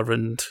Elgar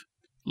and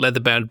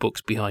leather-bound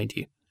books behind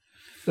you.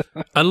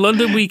 And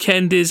London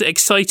Weekend is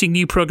exciting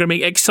new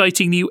programming,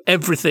 exciting new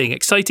everything,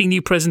 exciting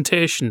new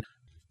presentation.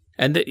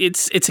 And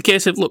it's a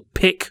case of, look,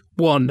 pick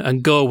one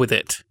and go with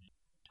it.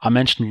 I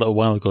mentioned a little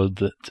while ago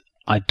that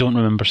I don't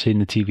remember seeing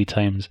the TV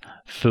Times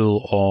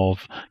full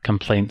of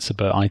complaints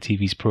about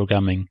ITV's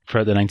programming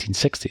throughout the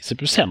 1960s. There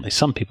were certainly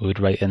some people who'd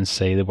write in and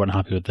say they weren't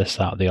happy with this,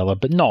 that, or the other,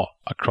 but not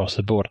across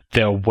the board.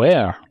 There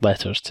were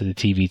letters to the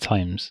TV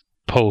Times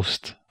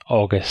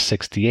post-August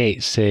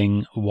 68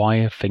 saying, why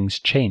have things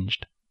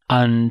changed?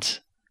 And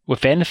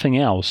with anything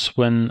else,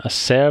 when a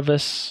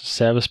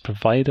service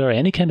provider,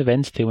 any kind of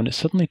entity, when it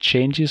suddenly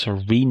changes or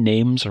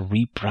renames or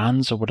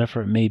rebrands or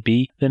whatever it may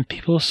be, then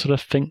people sort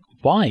of think,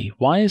 why?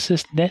 Why is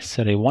this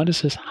necessary? Why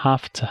does this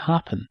have to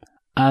happen?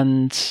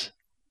 And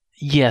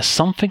yeah,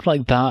 something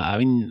like that. I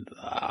mean,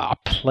 a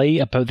play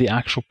about the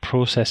actual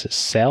process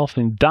itself.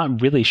 I mean,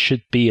 that really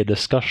should be a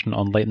discussion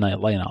on Late Night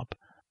Lineup.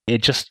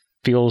 It just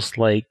feels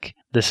like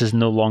this is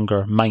no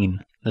longer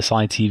mine. This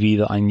ITV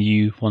that I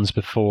knew once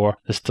before,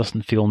 this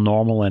doesn't feel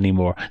normal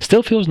anymore.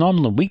 Still feels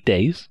normal on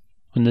weekdays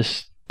when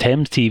this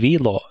Thames TV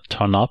lot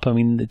turn up. I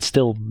mean, it's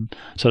still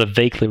sort of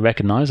vaguely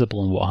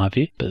recognisable and what have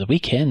you. But the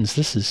weekends,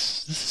 this is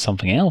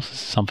something else.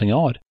 This is something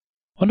odd.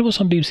 I wonder what's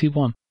on BBC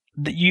One.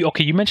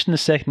 You mentioned the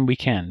second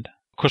weekend.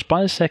 Of course,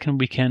 by the second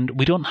weekend,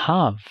 we don't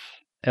have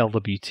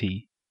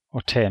LWT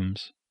or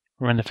Thames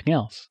or anything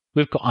else.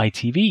 We've got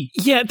ITV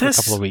for a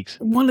couple of weeks.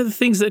 One of the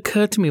things that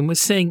occurred to me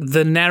was saying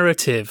the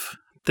narrative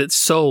that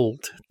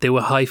sold they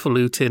were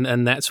highfalutin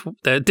and that's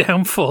their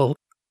downfall.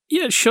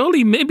 Yeah,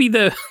 surely maybe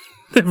the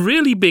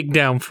really big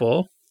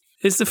downfall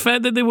is the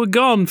fact that they were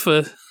gone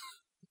for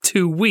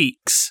 2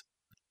 weeks.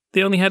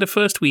 They only had a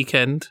first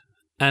weekend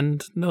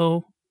and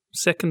no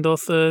second or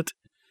third.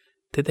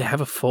 Did they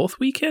have a fourth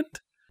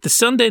weekend? The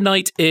Sunday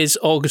night is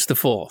August the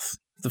 4th,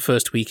 the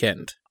first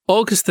weekend.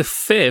 August the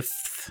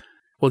 5th,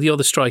 well, you're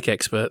the strike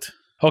expert.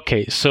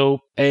 Okay, so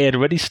it had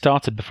already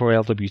started before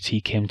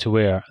LWT came to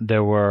air.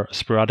 There were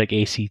sporadic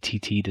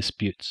ACTT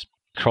disputes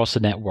across the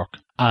network,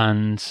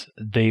 and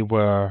they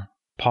were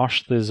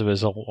partially as a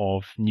result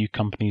of new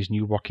companies,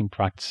 new working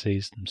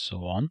practices, and so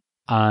on.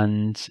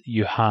 And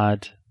you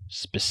had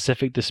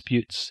specific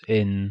disputes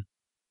in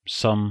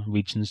some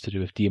regions to do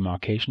with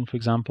demarcation, for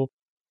example.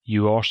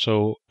 You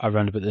also,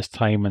 around about this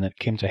time, when it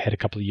came to a head a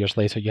couple of years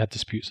later, you had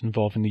disputes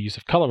involving the use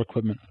of colour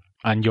equipment.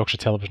 And Yorkshire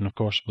Television, of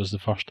course, was the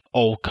first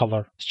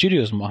all-colour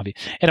studios and what have you.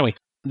 Anyway,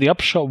 the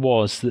upshot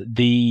was that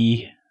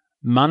the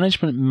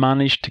management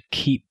managed to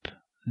keep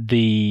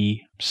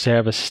the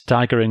service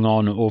staggering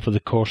on over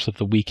the course of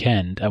the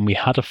weekend, and we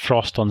had a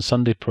Frost on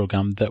Sunday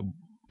programme that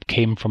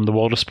came from the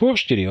World of Sport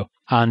studio,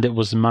 and it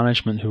was the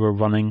management who were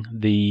running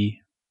the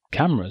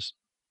cameras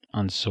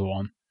and so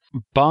on.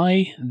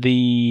 By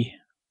the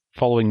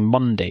following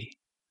Monday,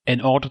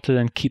 in order to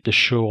then keep the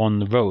show on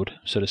the road,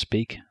 so to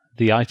speak,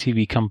 the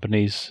ITV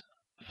companies,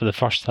 for the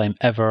first time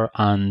ever,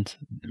 and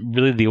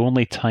really the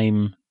only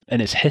time in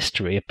its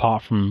history,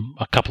 apart from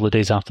a couple of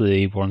days after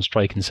they were on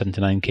strike in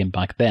 79, came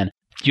back then,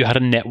 you had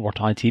a network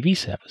ITV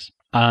service.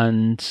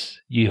 And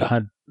you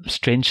had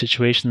strange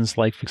situations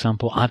like, for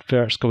example,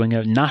 adverts going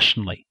out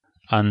nationally,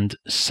 and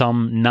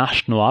some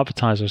national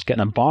advertisers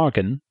getting a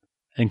bargain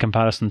in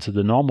comparison to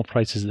the normal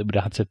prices that they would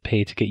have had to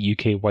pay to get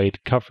UK-wide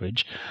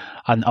coverage,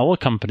 and other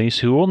companies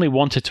who only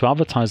wanted to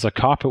advertise their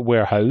carpet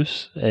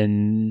warehouse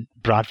in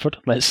Bradford,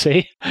 let's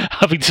say,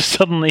 having to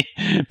suddenly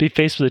be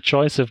faced with the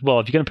choice of, well,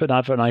 if you're going to put an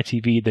advert on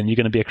ITV, then you're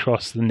going to be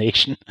across the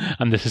nation,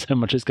 and this is how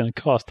much it's going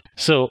to cost.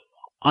 So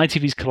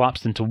ITV's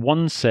collapsed into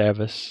one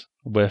service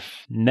with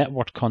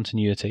network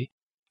continuity,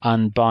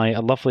 and by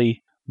a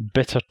lovely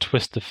bitter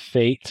twist of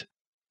fate,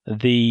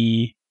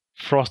 the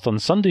Frost on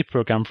Sunday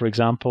programme, for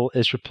example,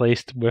 is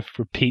replaced with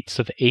repeats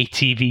of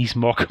ATV's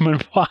Morecambe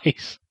and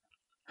Wise.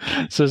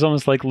 So it's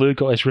almost like Lou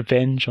got his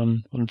revenge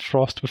on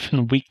Frost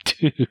within week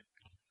 2.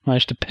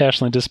 Managed to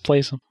personally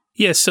displace him.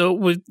 Yeah, so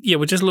we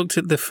just looked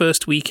at the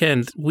first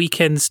weekend.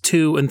 Weekends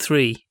 2 and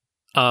 3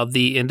 are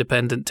the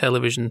independent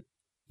television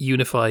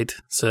unified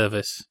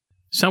service.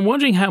 So I'm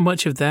wondering how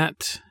much of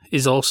that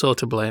is also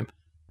to blame.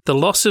 The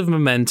loss of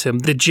momentum,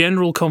 the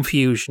general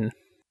confusion.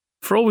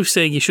 For all we're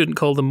saying you shouldn't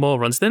call them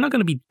morons, they're not going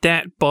to be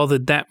that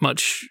bothered, that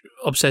much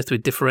obsessed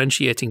with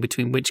differentiating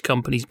between which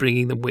company's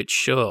bringing them which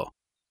show.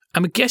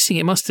 I'm guessing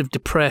it must have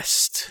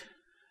depressed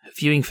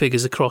viewing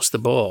figures across the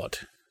board.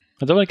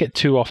 I don't want to get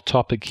too off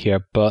topic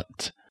here,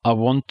 but I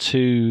want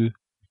to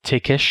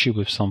take issue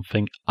with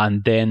something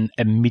and then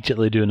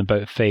immediately do an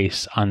about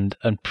face and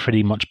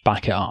pretty much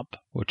back it up,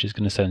 which is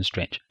going to sound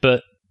strange.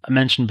 But I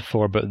mentioned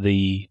before about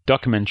the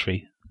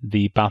documentary,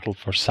 The Battle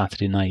for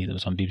Saturday Night, that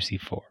was on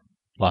BBC4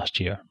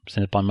 last year,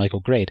 presented by Michael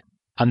Grade.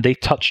 And they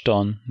touched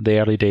on the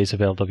early days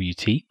of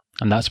LWT,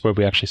 and that's where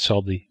we actually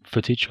saw the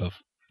footage of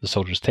The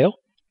Soldier's Tale.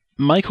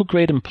 Michael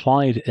Grade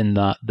implied in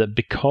that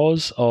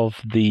because of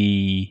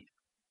the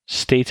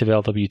state of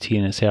LWT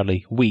in its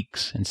early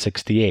weeks in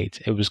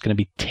 68, it was going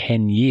to be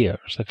 10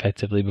 years,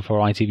 effectively, before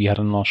ITV had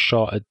another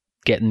shot at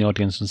getting the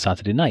audience on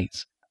Saturday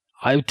nights.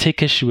 I would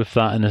take issue with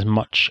that in as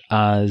much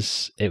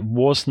as it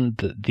wasn't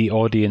that the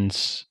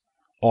audience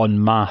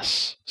en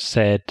masse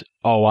said,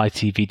 oh,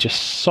 ITV,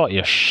 just sort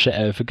your shit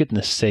out, for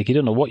goodness sake, you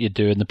don't know what you're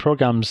doing. The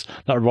programmes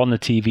that are on the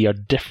TV are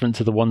different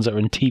to the ones that are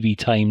in TV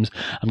Times.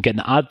 I'm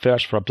getting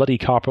adverts for a bloody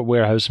carpet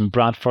warehouse in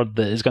Bradford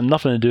that has got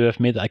nothing to do with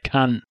me, that I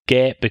can't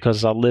get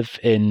because I live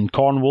in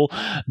Cornwall.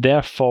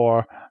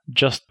 Therefore,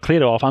 just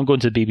clear it off. I'm going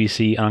to the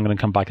BBC and I'm going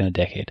to come back in a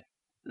decade.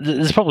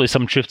 There's probably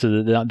some truth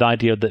to the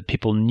idea that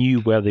people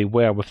knew where they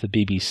were with the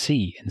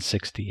BBC in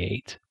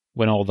 68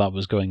 when all that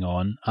was going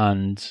on,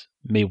 and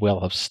may well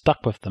have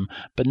stuck with them,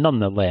 but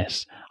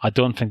nonetheless, I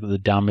don't think that the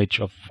damage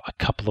of a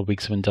couple of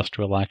weeks of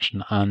industrial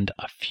action and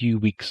a few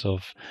weeks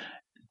of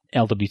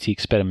LWT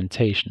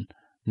experimentation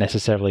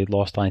necessarily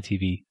lost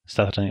ITV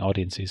Saturday night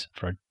audiences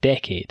for a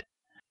decade.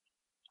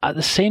 At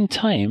the same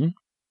time,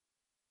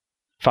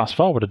 fast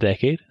forward a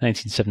decade,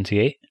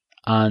 1978,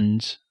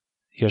 and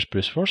here's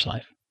Bruce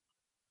Forsyth,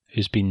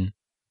 who's been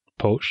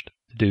poached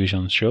to do his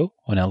own show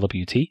on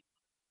LWT,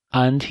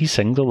 and he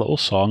sings a little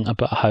song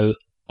about how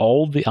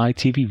all the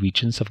ITV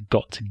regions have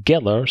got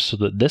together so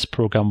that this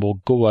program will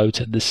go out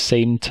at the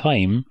same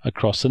time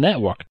across the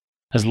network.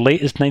 As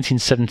late as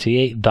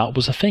 1978, that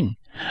was a thing.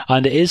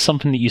 And it is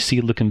something that you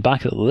see looking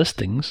back at the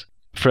listings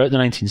throughout the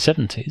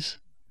 1970s,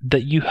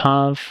 that you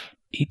have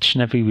each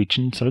and every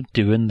region sort of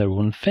doing their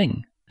own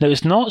thing. Now,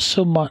 it's not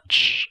so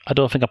much, I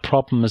don't think, a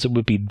problem as it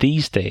would be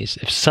these days.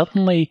 If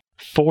suddenly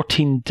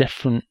 14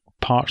 different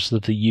parts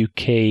of the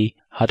UK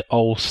had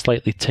all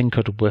slightly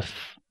tinkered with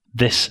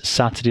this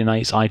Saturday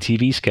night's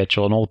ITV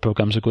schedule and all the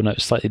programmes are going out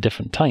at slightly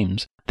different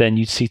times, then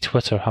you'd see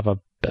Twitter have a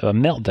bit of a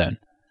meltdown.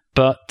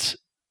 But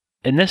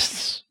in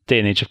this day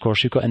and age, of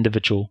course, you've got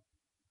individual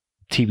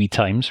TV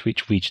times for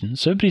each region,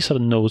 so everybody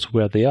sort of knows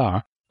where they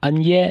are.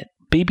 And yet,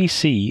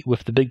 BBC,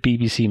 with the big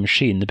BBC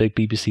machine, the big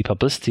BBC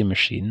publicity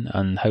machine,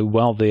 and how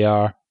well they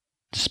are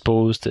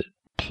disposed at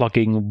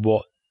plugging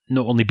what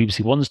not only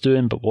BBC One's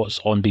doing, but what's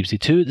on BBC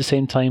Two at the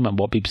same time, and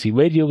what BBC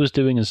Radio was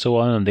doing, and so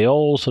on, and they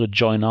all sort of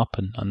join up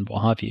and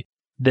what have you,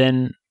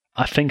 then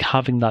I think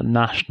having that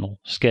national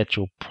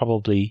schedule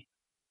probably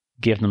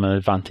gave them an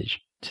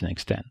advantage to an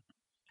extent.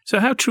 So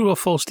how true or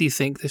false do you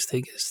think this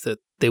thing is, that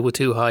they were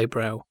too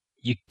highbrow?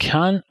 You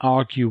can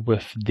argue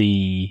with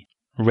the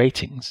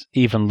ratings,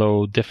 even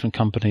though different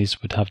companies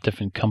would have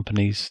different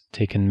companies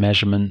taking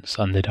measurements,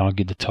 and they'd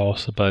argue the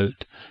toss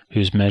about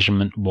whose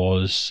measurement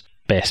was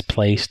best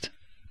placed.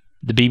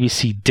 The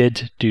BBC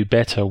did do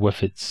better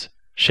with its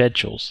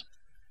schedules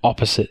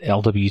opposite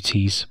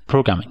LWT's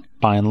programming,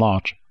 by and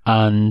large,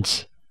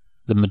 and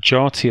the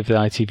majority of the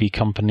ITV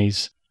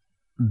companies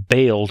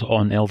bailed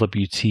on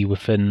LWT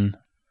within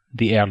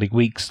the early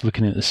weeks,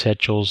 looking at the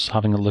schedules,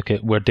 having a look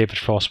at where David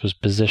Frost was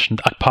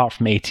positioned, apart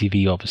from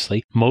ATV,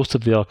 obviously. Most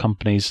of the other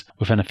companies,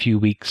 within a few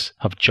weeks,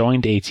 have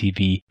joined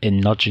ATV in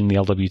nudging the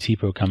LWT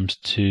programmes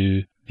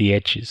to the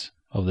edges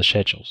of the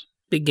schedules.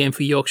 Big game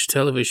for Yorkshire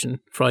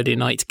Television, Friday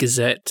Night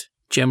Gazette,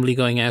 generally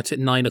going out at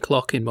 9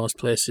 o'clock in most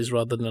places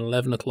rather than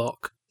 11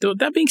 o'clock. Though,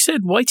 that being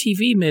said,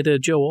 YTV made a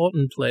Joe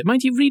Orton play.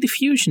 Mind you,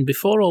 Rediffusion,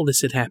 before all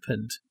this had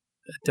happened,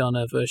 done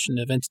a version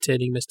of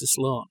Entertaining Mr.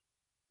 Sloan.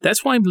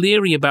 That's why I'm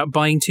leery about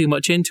buying too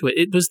much into it.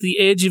 It was the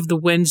age of the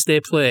Wednesday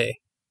play,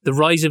 the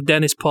rise of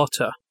Dennis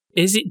Potter.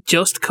 Is it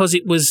just because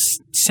it was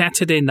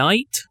Saturday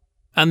night?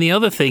 And the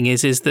other thing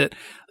is that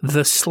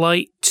the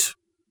slight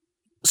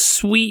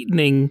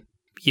sweetening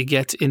you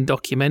get in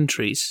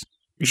documentaries.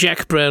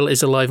 Jacques Brel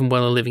is alive and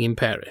well and living in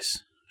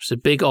Paris. It's a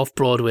big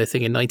off-Broadway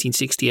thing in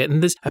 1968,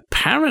 and there's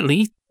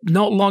apparently,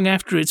 not long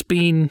after it's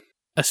been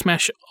a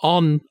smash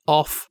on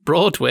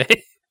off-Broadway,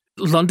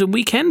 London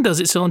Weekend does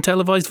its own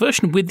televised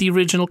version with the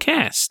original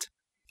cast.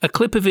 A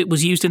clip of it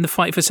was used in The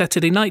Fight for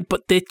Saturday Night,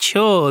 but they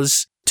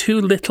chose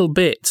two little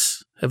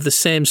bits of the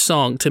same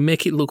song to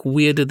make it look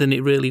weirder than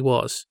it really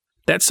was.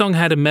 That song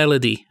had a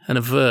melody and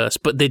a verse,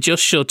 but they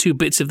just showed two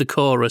bits of the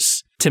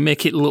chorus to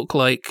make it look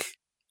like,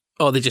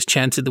 they just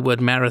chanted the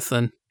word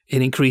marathon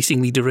in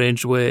increasingly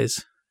deranged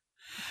ways.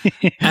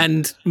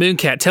 And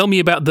Mooncat, tell me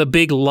about the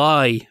big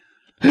lie.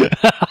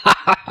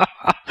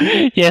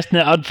 Yes,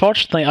 now,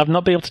 unfortunately, I've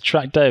not been able to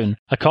track down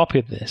a copy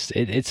of this.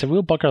 It's a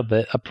real bugger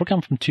that a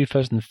program from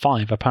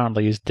 2005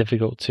 apparently is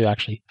difficult to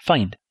actually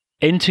find.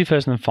 In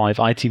 2005,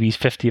 ITV's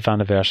 50th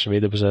anniversary,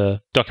 there was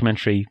a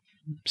documentary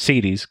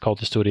series called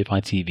The Story of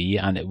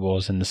ITV, and it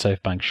was in the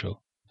South Bank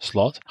show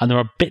slot. And there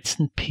are bits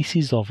and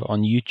pieces of it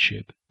on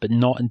YouTube, but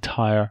not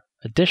entire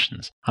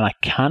editions. And I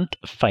can't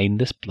find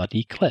this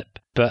bloody clip,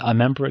 but I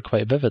remember it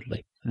quite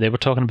vividly. They were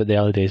talking about the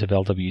early days of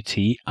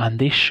LWT, and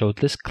they showed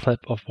this clip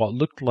of what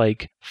looked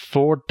like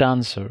 4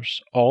 dancers,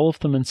 all of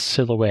them in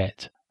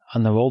silhouette,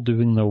 and they're all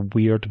doing their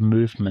weird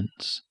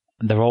movements.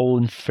 And they're all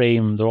in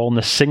frame, they're all in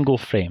a single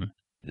frame.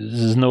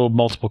 There's no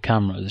multiple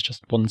cameras, it's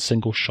just one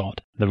single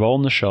shot. They're all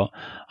in the shot,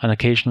 and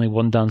occasionally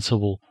one dancer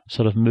will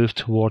sort of move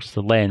towards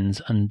the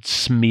lens and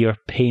smear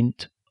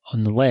paint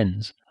on the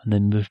lens, and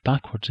then move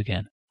backwards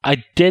again.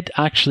 I did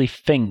actually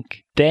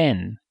think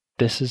then,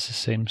 this is the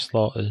same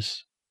slot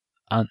as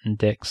Ant and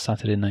Dec's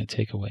Saturday Night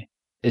Takeaway.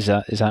 Is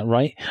that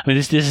right? I mean,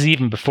 this is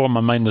even before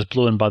my mind was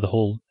blown by the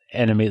whole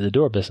Enemy at the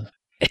Door business.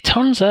 It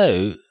turns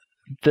out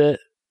that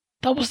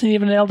wasn't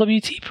even an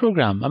LWT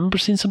program. I remember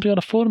seeing somebody on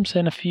a forum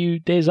saying a few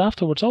days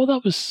afterwards, I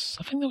think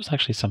that was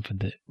actually something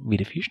that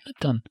Rediffusion had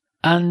done.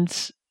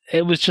 And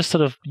it was just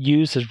sort of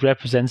used as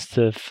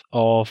representative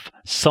of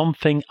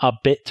something a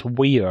bit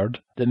weird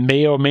that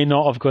may or may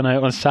not have gone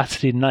out on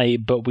Saturday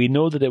night, but we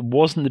know that it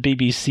wasn't the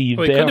BBC.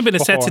 Well, it could have been a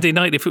Saturday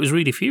night if it was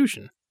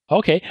Rediffusion.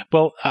 Okay,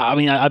 well, I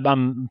mean,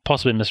 I'm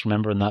possibly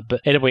misremembering that,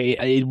 but anyway,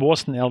 it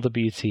wasn't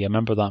LWT, I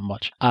remember that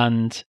much.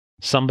 And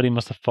somebody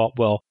must have thought,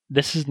 well,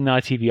 this is an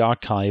ITV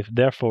archive,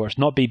 therefore it's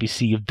not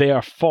BBC,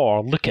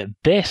 therefore, look at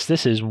this.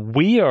 This is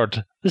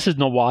weird. This is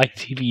not what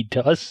ITV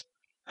does.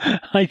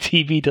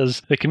 ITV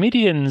does the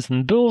comedians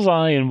and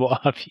Bullseye and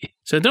what have you.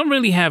 So I don't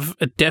really have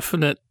a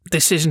definite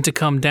decision to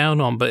come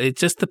down on, but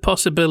it's just the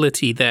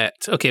possibility that,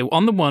 okay,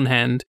 on the one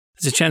hand,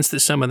 there's a chance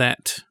that some of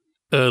that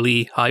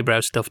early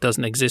highbrow stuff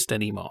doesn't exist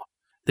anymore.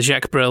 The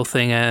Jacques Brel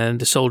thing and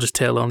The Soldier's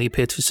Tale only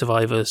appeared for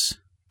survivors,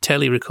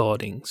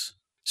 tele-recordings.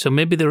 So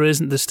maybe there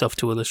isn't the stuff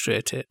to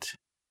illustrate it.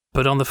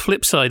 But on the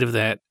flip side of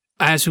that,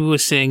 as we were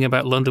saying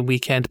about London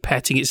Weekend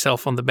patting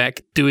itself on the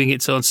back, doing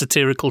its own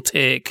satirical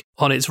take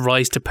on its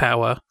rise to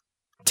power,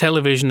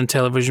 television and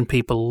television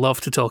people love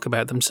to talk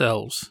about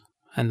themselves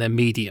and their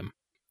medium.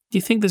 Do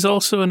you think there's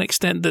also an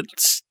extent that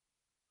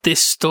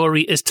this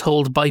story is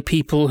told by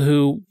people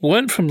who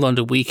weren't from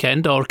London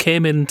Weekend or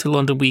came into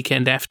London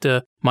Weekend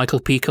after Michael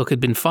Peacock had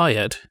been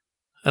fired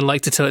and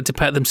like to tell it to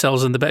pat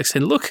themselves on the back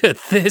saying, look at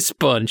this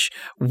bunch,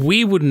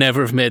 we would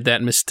never have made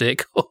that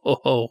mistake.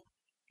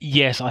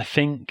 Yes, I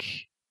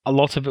think a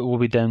lot of it will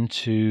be down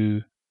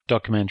to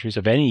documentaries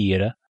of any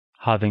era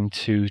having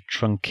to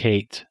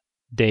truncate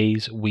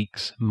days,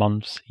 weeks,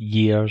 months,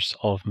 years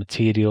of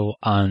material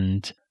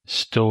and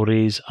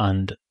stories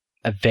and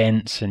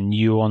events and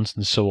nuance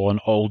and so on,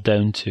 all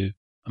down to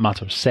a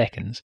matter of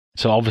seconds.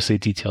 So obviously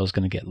detail is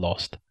going to get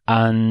lost.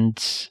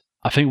 And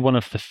I think one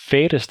of the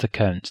fairest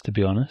accounts, to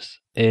be honest,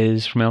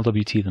 is from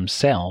LWT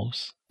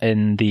themselves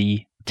in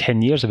the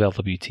 10 Years of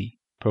LWT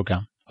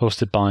programme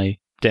hosted by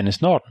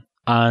Dennis Norton.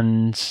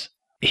 And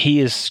he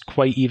is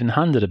quite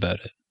even-handed about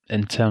it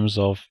in terms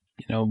of,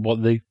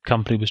 what the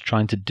company was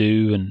trying to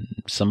do, and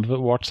some of it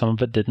worked, some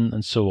of it didn't,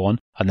 and so on.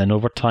 And then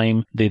over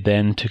time, they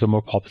then took a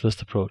more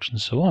populist approach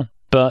and so on.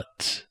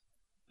 But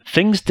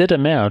things did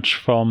emerge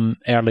from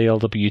early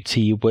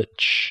LWT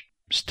which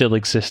still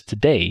exist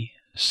today.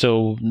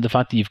 So the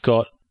fact that you've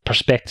got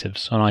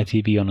Perspectives on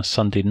ITV on a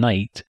Sunday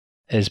night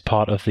is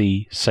part of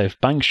the South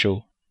Bank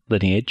Show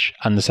lineage,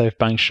 and the South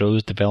Bank Show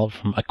is developed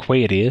from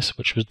Aquarius,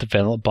 which was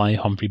developed by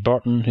Humphrey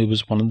Burton, who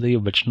was one of the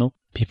original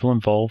people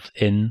involved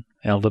in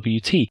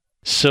LWT.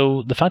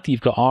 So the fact that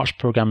you've got arts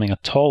programming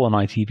at all on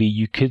ITV,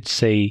 you could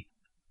say,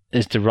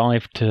 is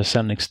derived to a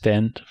certain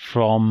extent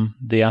from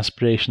the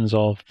aspirations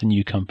of the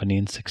new company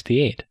in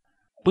 '68.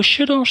 We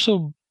should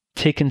also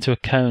take into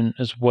account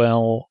as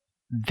well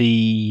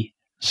the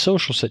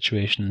social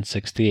situation in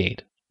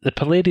 '68. The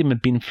Palladium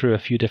had been through a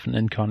few different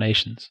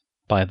incarnations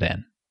by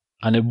then,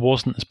 and it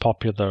wasn't as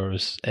popular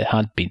as it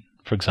had been,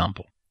 for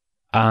example.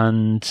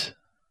 And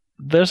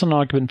there's an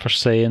argument for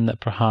saying that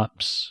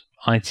perhaps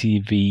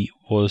ITV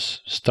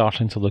was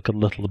starting to look a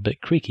little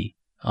bit creaky,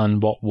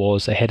 and what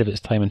was ahead of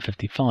its time in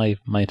 '55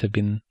 might have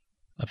been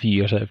a few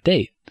years out of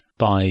date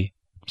by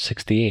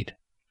 '68.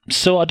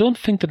 So I don't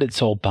think that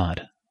it's all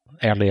bad,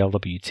 early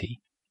LWT.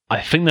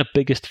 I think the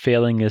biggest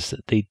failing is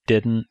that they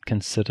didn't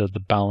consider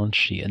the balance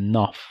sheet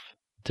enough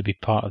to be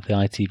part of the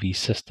ITV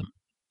system.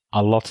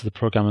 A lot of the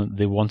programming that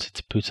they wanted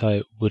to put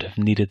out would have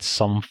needed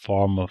some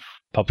form of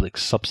public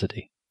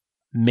subsidy.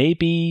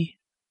 Maybe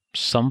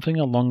something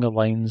along the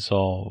lines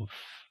of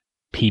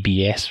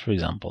PBS, for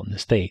example, in the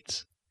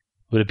States,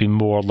 would have been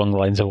more along the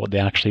lines of what they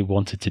actually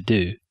wanted to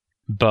do.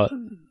 But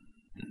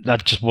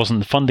that just wasn't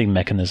the funding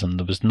mechanism.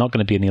 There was not going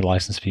to be any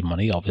license fee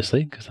money,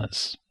 obviously, because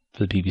that's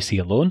for the BBC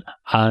alone,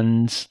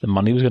 and the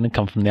money was going to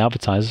come from the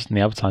advertisers, and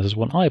the advertisers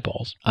want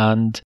eyeballs.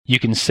 And you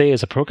can say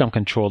as a program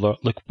controller,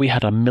 look, we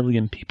had 1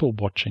 million people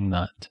watching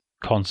that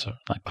concert,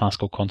 that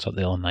classical concert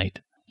the other night.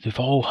 We've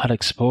all had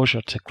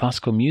exposure to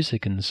classical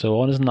music and so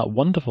on. Isn't that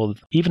wonderful?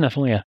 Even if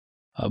only a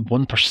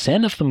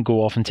 1% of them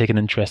go off and take an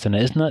interest in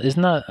it,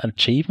 isn't that an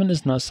achievement?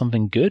 Isn't that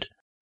something good?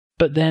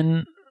 But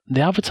then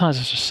the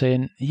advertisers are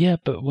saying, yeah,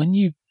 but when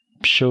you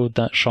showed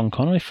that Sean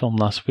Connery film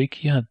last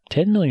week, you had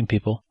 10 million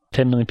people.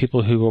 10 million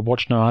people who were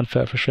watching our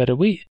advert for Shredded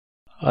Wheat.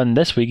 And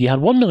this week you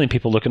had 1 million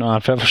people looking at our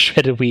advert for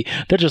Shredded Wheat.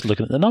 They're just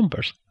looking at the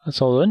numbers.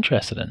 That's all they're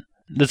interested in.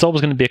 There's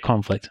always going to be a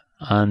conflict,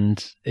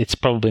 and it's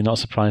probably not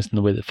surprising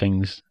the way that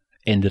things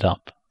ended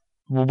up.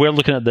 We're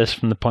looking at this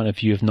from the point of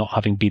view of not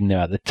having been there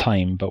at the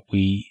time, but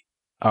we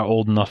are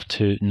old enough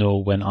to know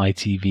when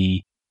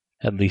ITV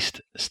at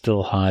least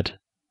still had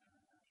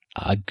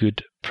a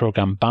good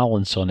program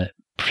balance on it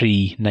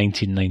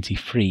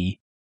pre-1993,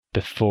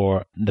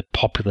 before the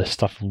populist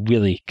stuff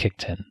really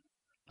kicked in.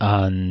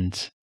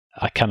 And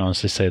I can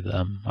honestly say that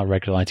I'm a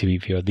regular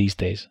ITV viewer these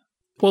days.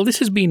 Well, this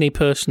has been a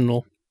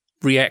personal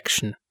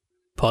reaction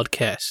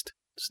podcast.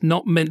 It's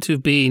not meant to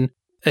have been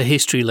a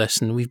history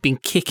lesson. We've been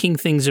kicking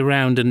things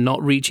around and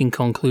not reaching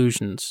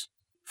conclusions.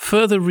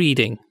 Further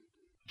reading.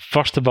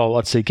 First of all,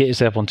 I'd say get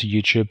yourself onto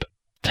YouTube,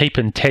 type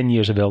in 10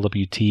 Years of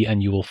LWT,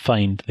 and you will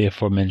find the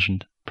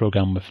aforementioned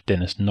programme with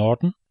Dennis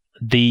Norton.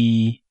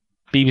 The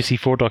BBC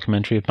 4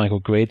 documentary of Michael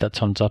Grade that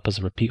turns up as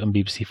a repeat on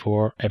BBC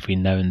 4 every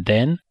now and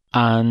then.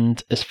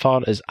 And as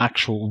far as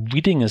actual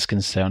reading is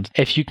concerned,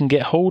 if you can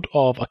get hold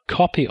of a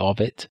copy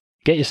of it,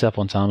 get yourself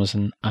onto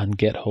Amazon and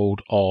get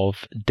hold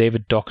of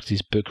David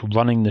Doherty's book,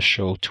 Running the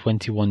Show,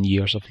 21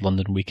 Years of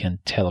London Weekend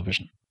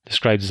Television.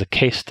 described as a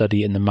case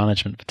study in the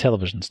management of a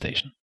television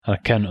station, an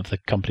account of the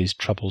company's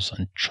troubles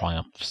and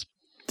triumphs.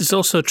 There's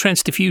also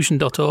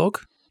trendsdiffusion.org.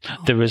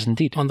 There is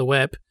indeed. On the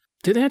web.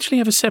 Do they actually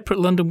have a separate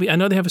London... I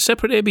know they have a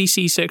separate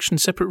ABC section,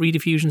 separate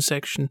rediffusion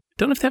section.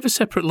 Don't know if they have a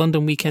separate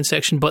London Weekend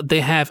section, but they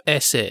have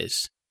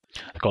essays.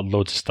 They've got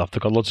loads of stuff.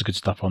 They've got loads of good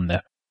stuff on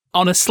there.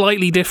 On a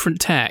slightly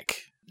different tack.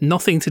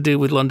 Nothing to do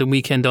with London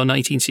Weekend or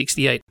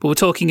 1968. But we're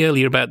talking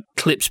earlier about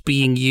clips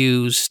being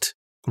used,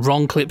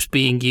 wrong clips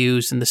being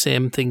used, and the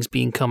same things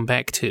being come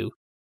back to.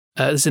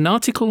 There's an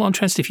article on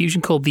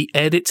Transdiffusion called The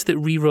Edits That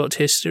Rewrote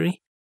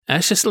History. And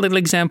it's just a little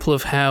example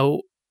of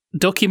how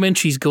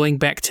documentaries going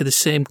back to the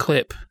same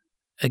clip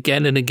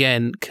again and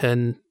again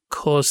can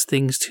cause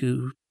things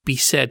to be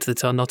said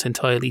that are not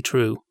entirely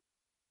true,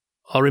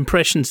 or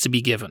impressions to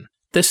be given.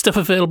 There's stuff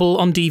available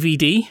on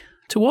DVD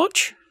to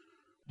watch.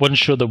 One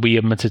show that we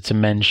omitted to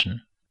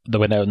mention that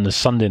went out on the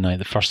Sunday night,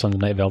 the first Sunday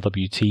night of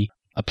LWT,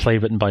 a play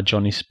written by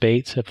Johnny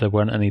Spate. If there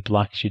weren't any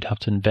blacks, you'd have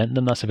to invent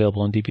them. That's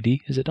available on DVD,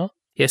 is it not?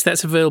 Yes,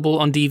 that's available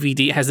on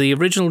DVD. It has the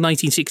original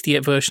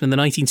 1968 version and the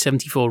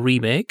 1974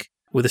 remake,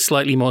 with a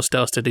slightly more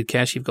star-studded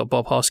cast. You've got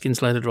Bob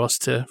Hoskins, Leonard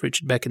Rossiter,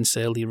 Richard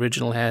Beckinsale. The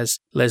original has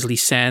Leslie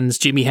Sands,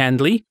 Jimmy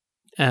Handley,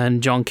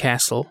 and John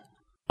Castle.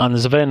 And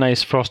there's a very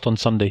nice Frost on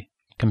Sunday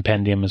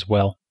compendium as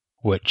well,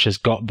 which has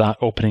got that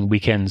opening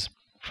weekend's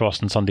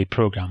Frost on Sunday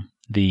programme,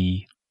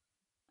 the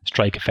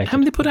strike effect.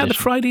 Haven't they put out the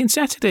Friday and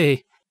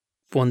Saturday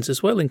ones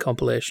as well in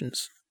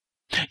compilations?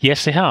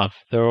 Yes, they have.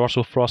 There are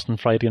also Frost on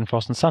Friday and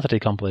Frost on Saturday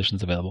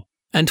compilations available.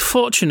 And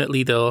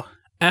fortunately, though,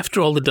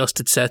 after all the dust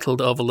had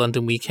settled over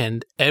London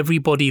Weekend,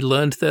 everybody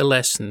learned their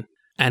lesson,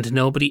 and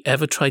nobody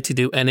ever tried to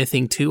do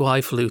anything too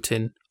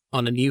highfalutin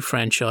on a new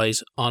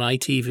franchise on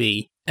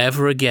ITV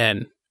ever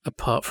again,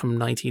 apart from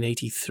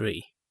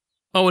 1983.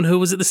 Oh, and who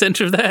was at the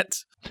centre of that?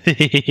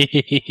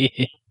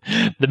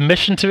 The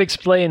Mission to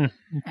Explain.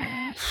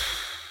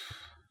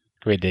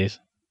 Great days.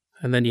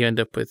 And then you end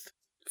up with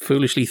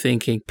foolishly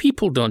thinking,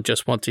 people don't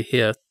just want to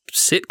hear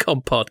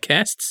sitcom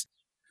podcasts.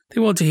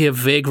 They want to hear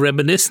vague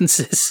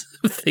reminiscences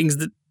of things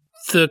that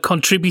the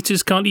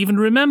contributors can't even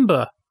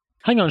remember.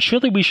 Hang on,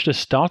 surely we should have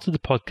started the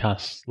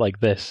podcast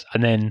like this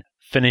and then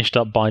finished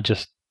up by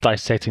just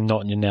dissecting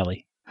Not Your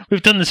Nelly.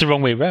 We've done this the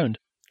wrong way round.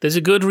 There's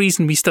a good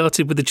reason we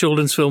started with the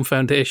Children's Film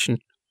Foundation.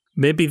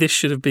 Maybe this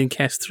should have been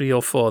cast 3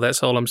 or 4,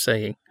 that's all I'm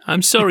saying.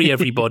 I'm sorry,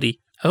 everybody.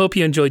 I hope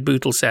you enjoyed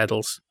Bootle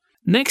Saddles.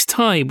 Next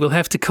time, we'll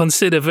have to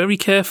consider very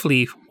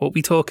carefully what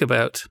we talk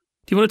about.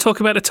 Do you want to talk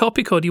about a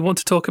topic, or do you want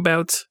to talk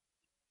about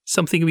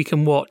something we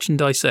can watch and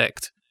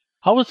dissect?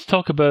 I want to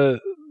talk about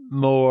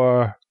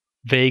more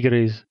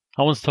vagaries.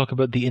 I want to talk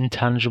about the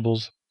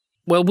intangibles.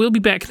 Well, we'll be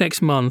back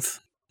next month,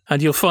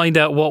 and you'll find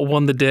out what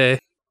won the day,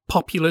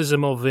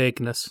 populism or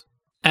vagueness.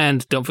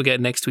 And don't forget,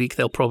 next week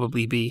there'll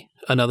probably be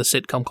another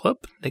sitcom club.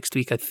 Next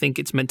week I think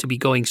it's meant to be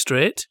Going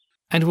Straight.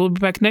 And we'll be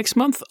back next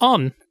month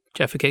on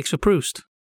Jaffa Cakes for Proust.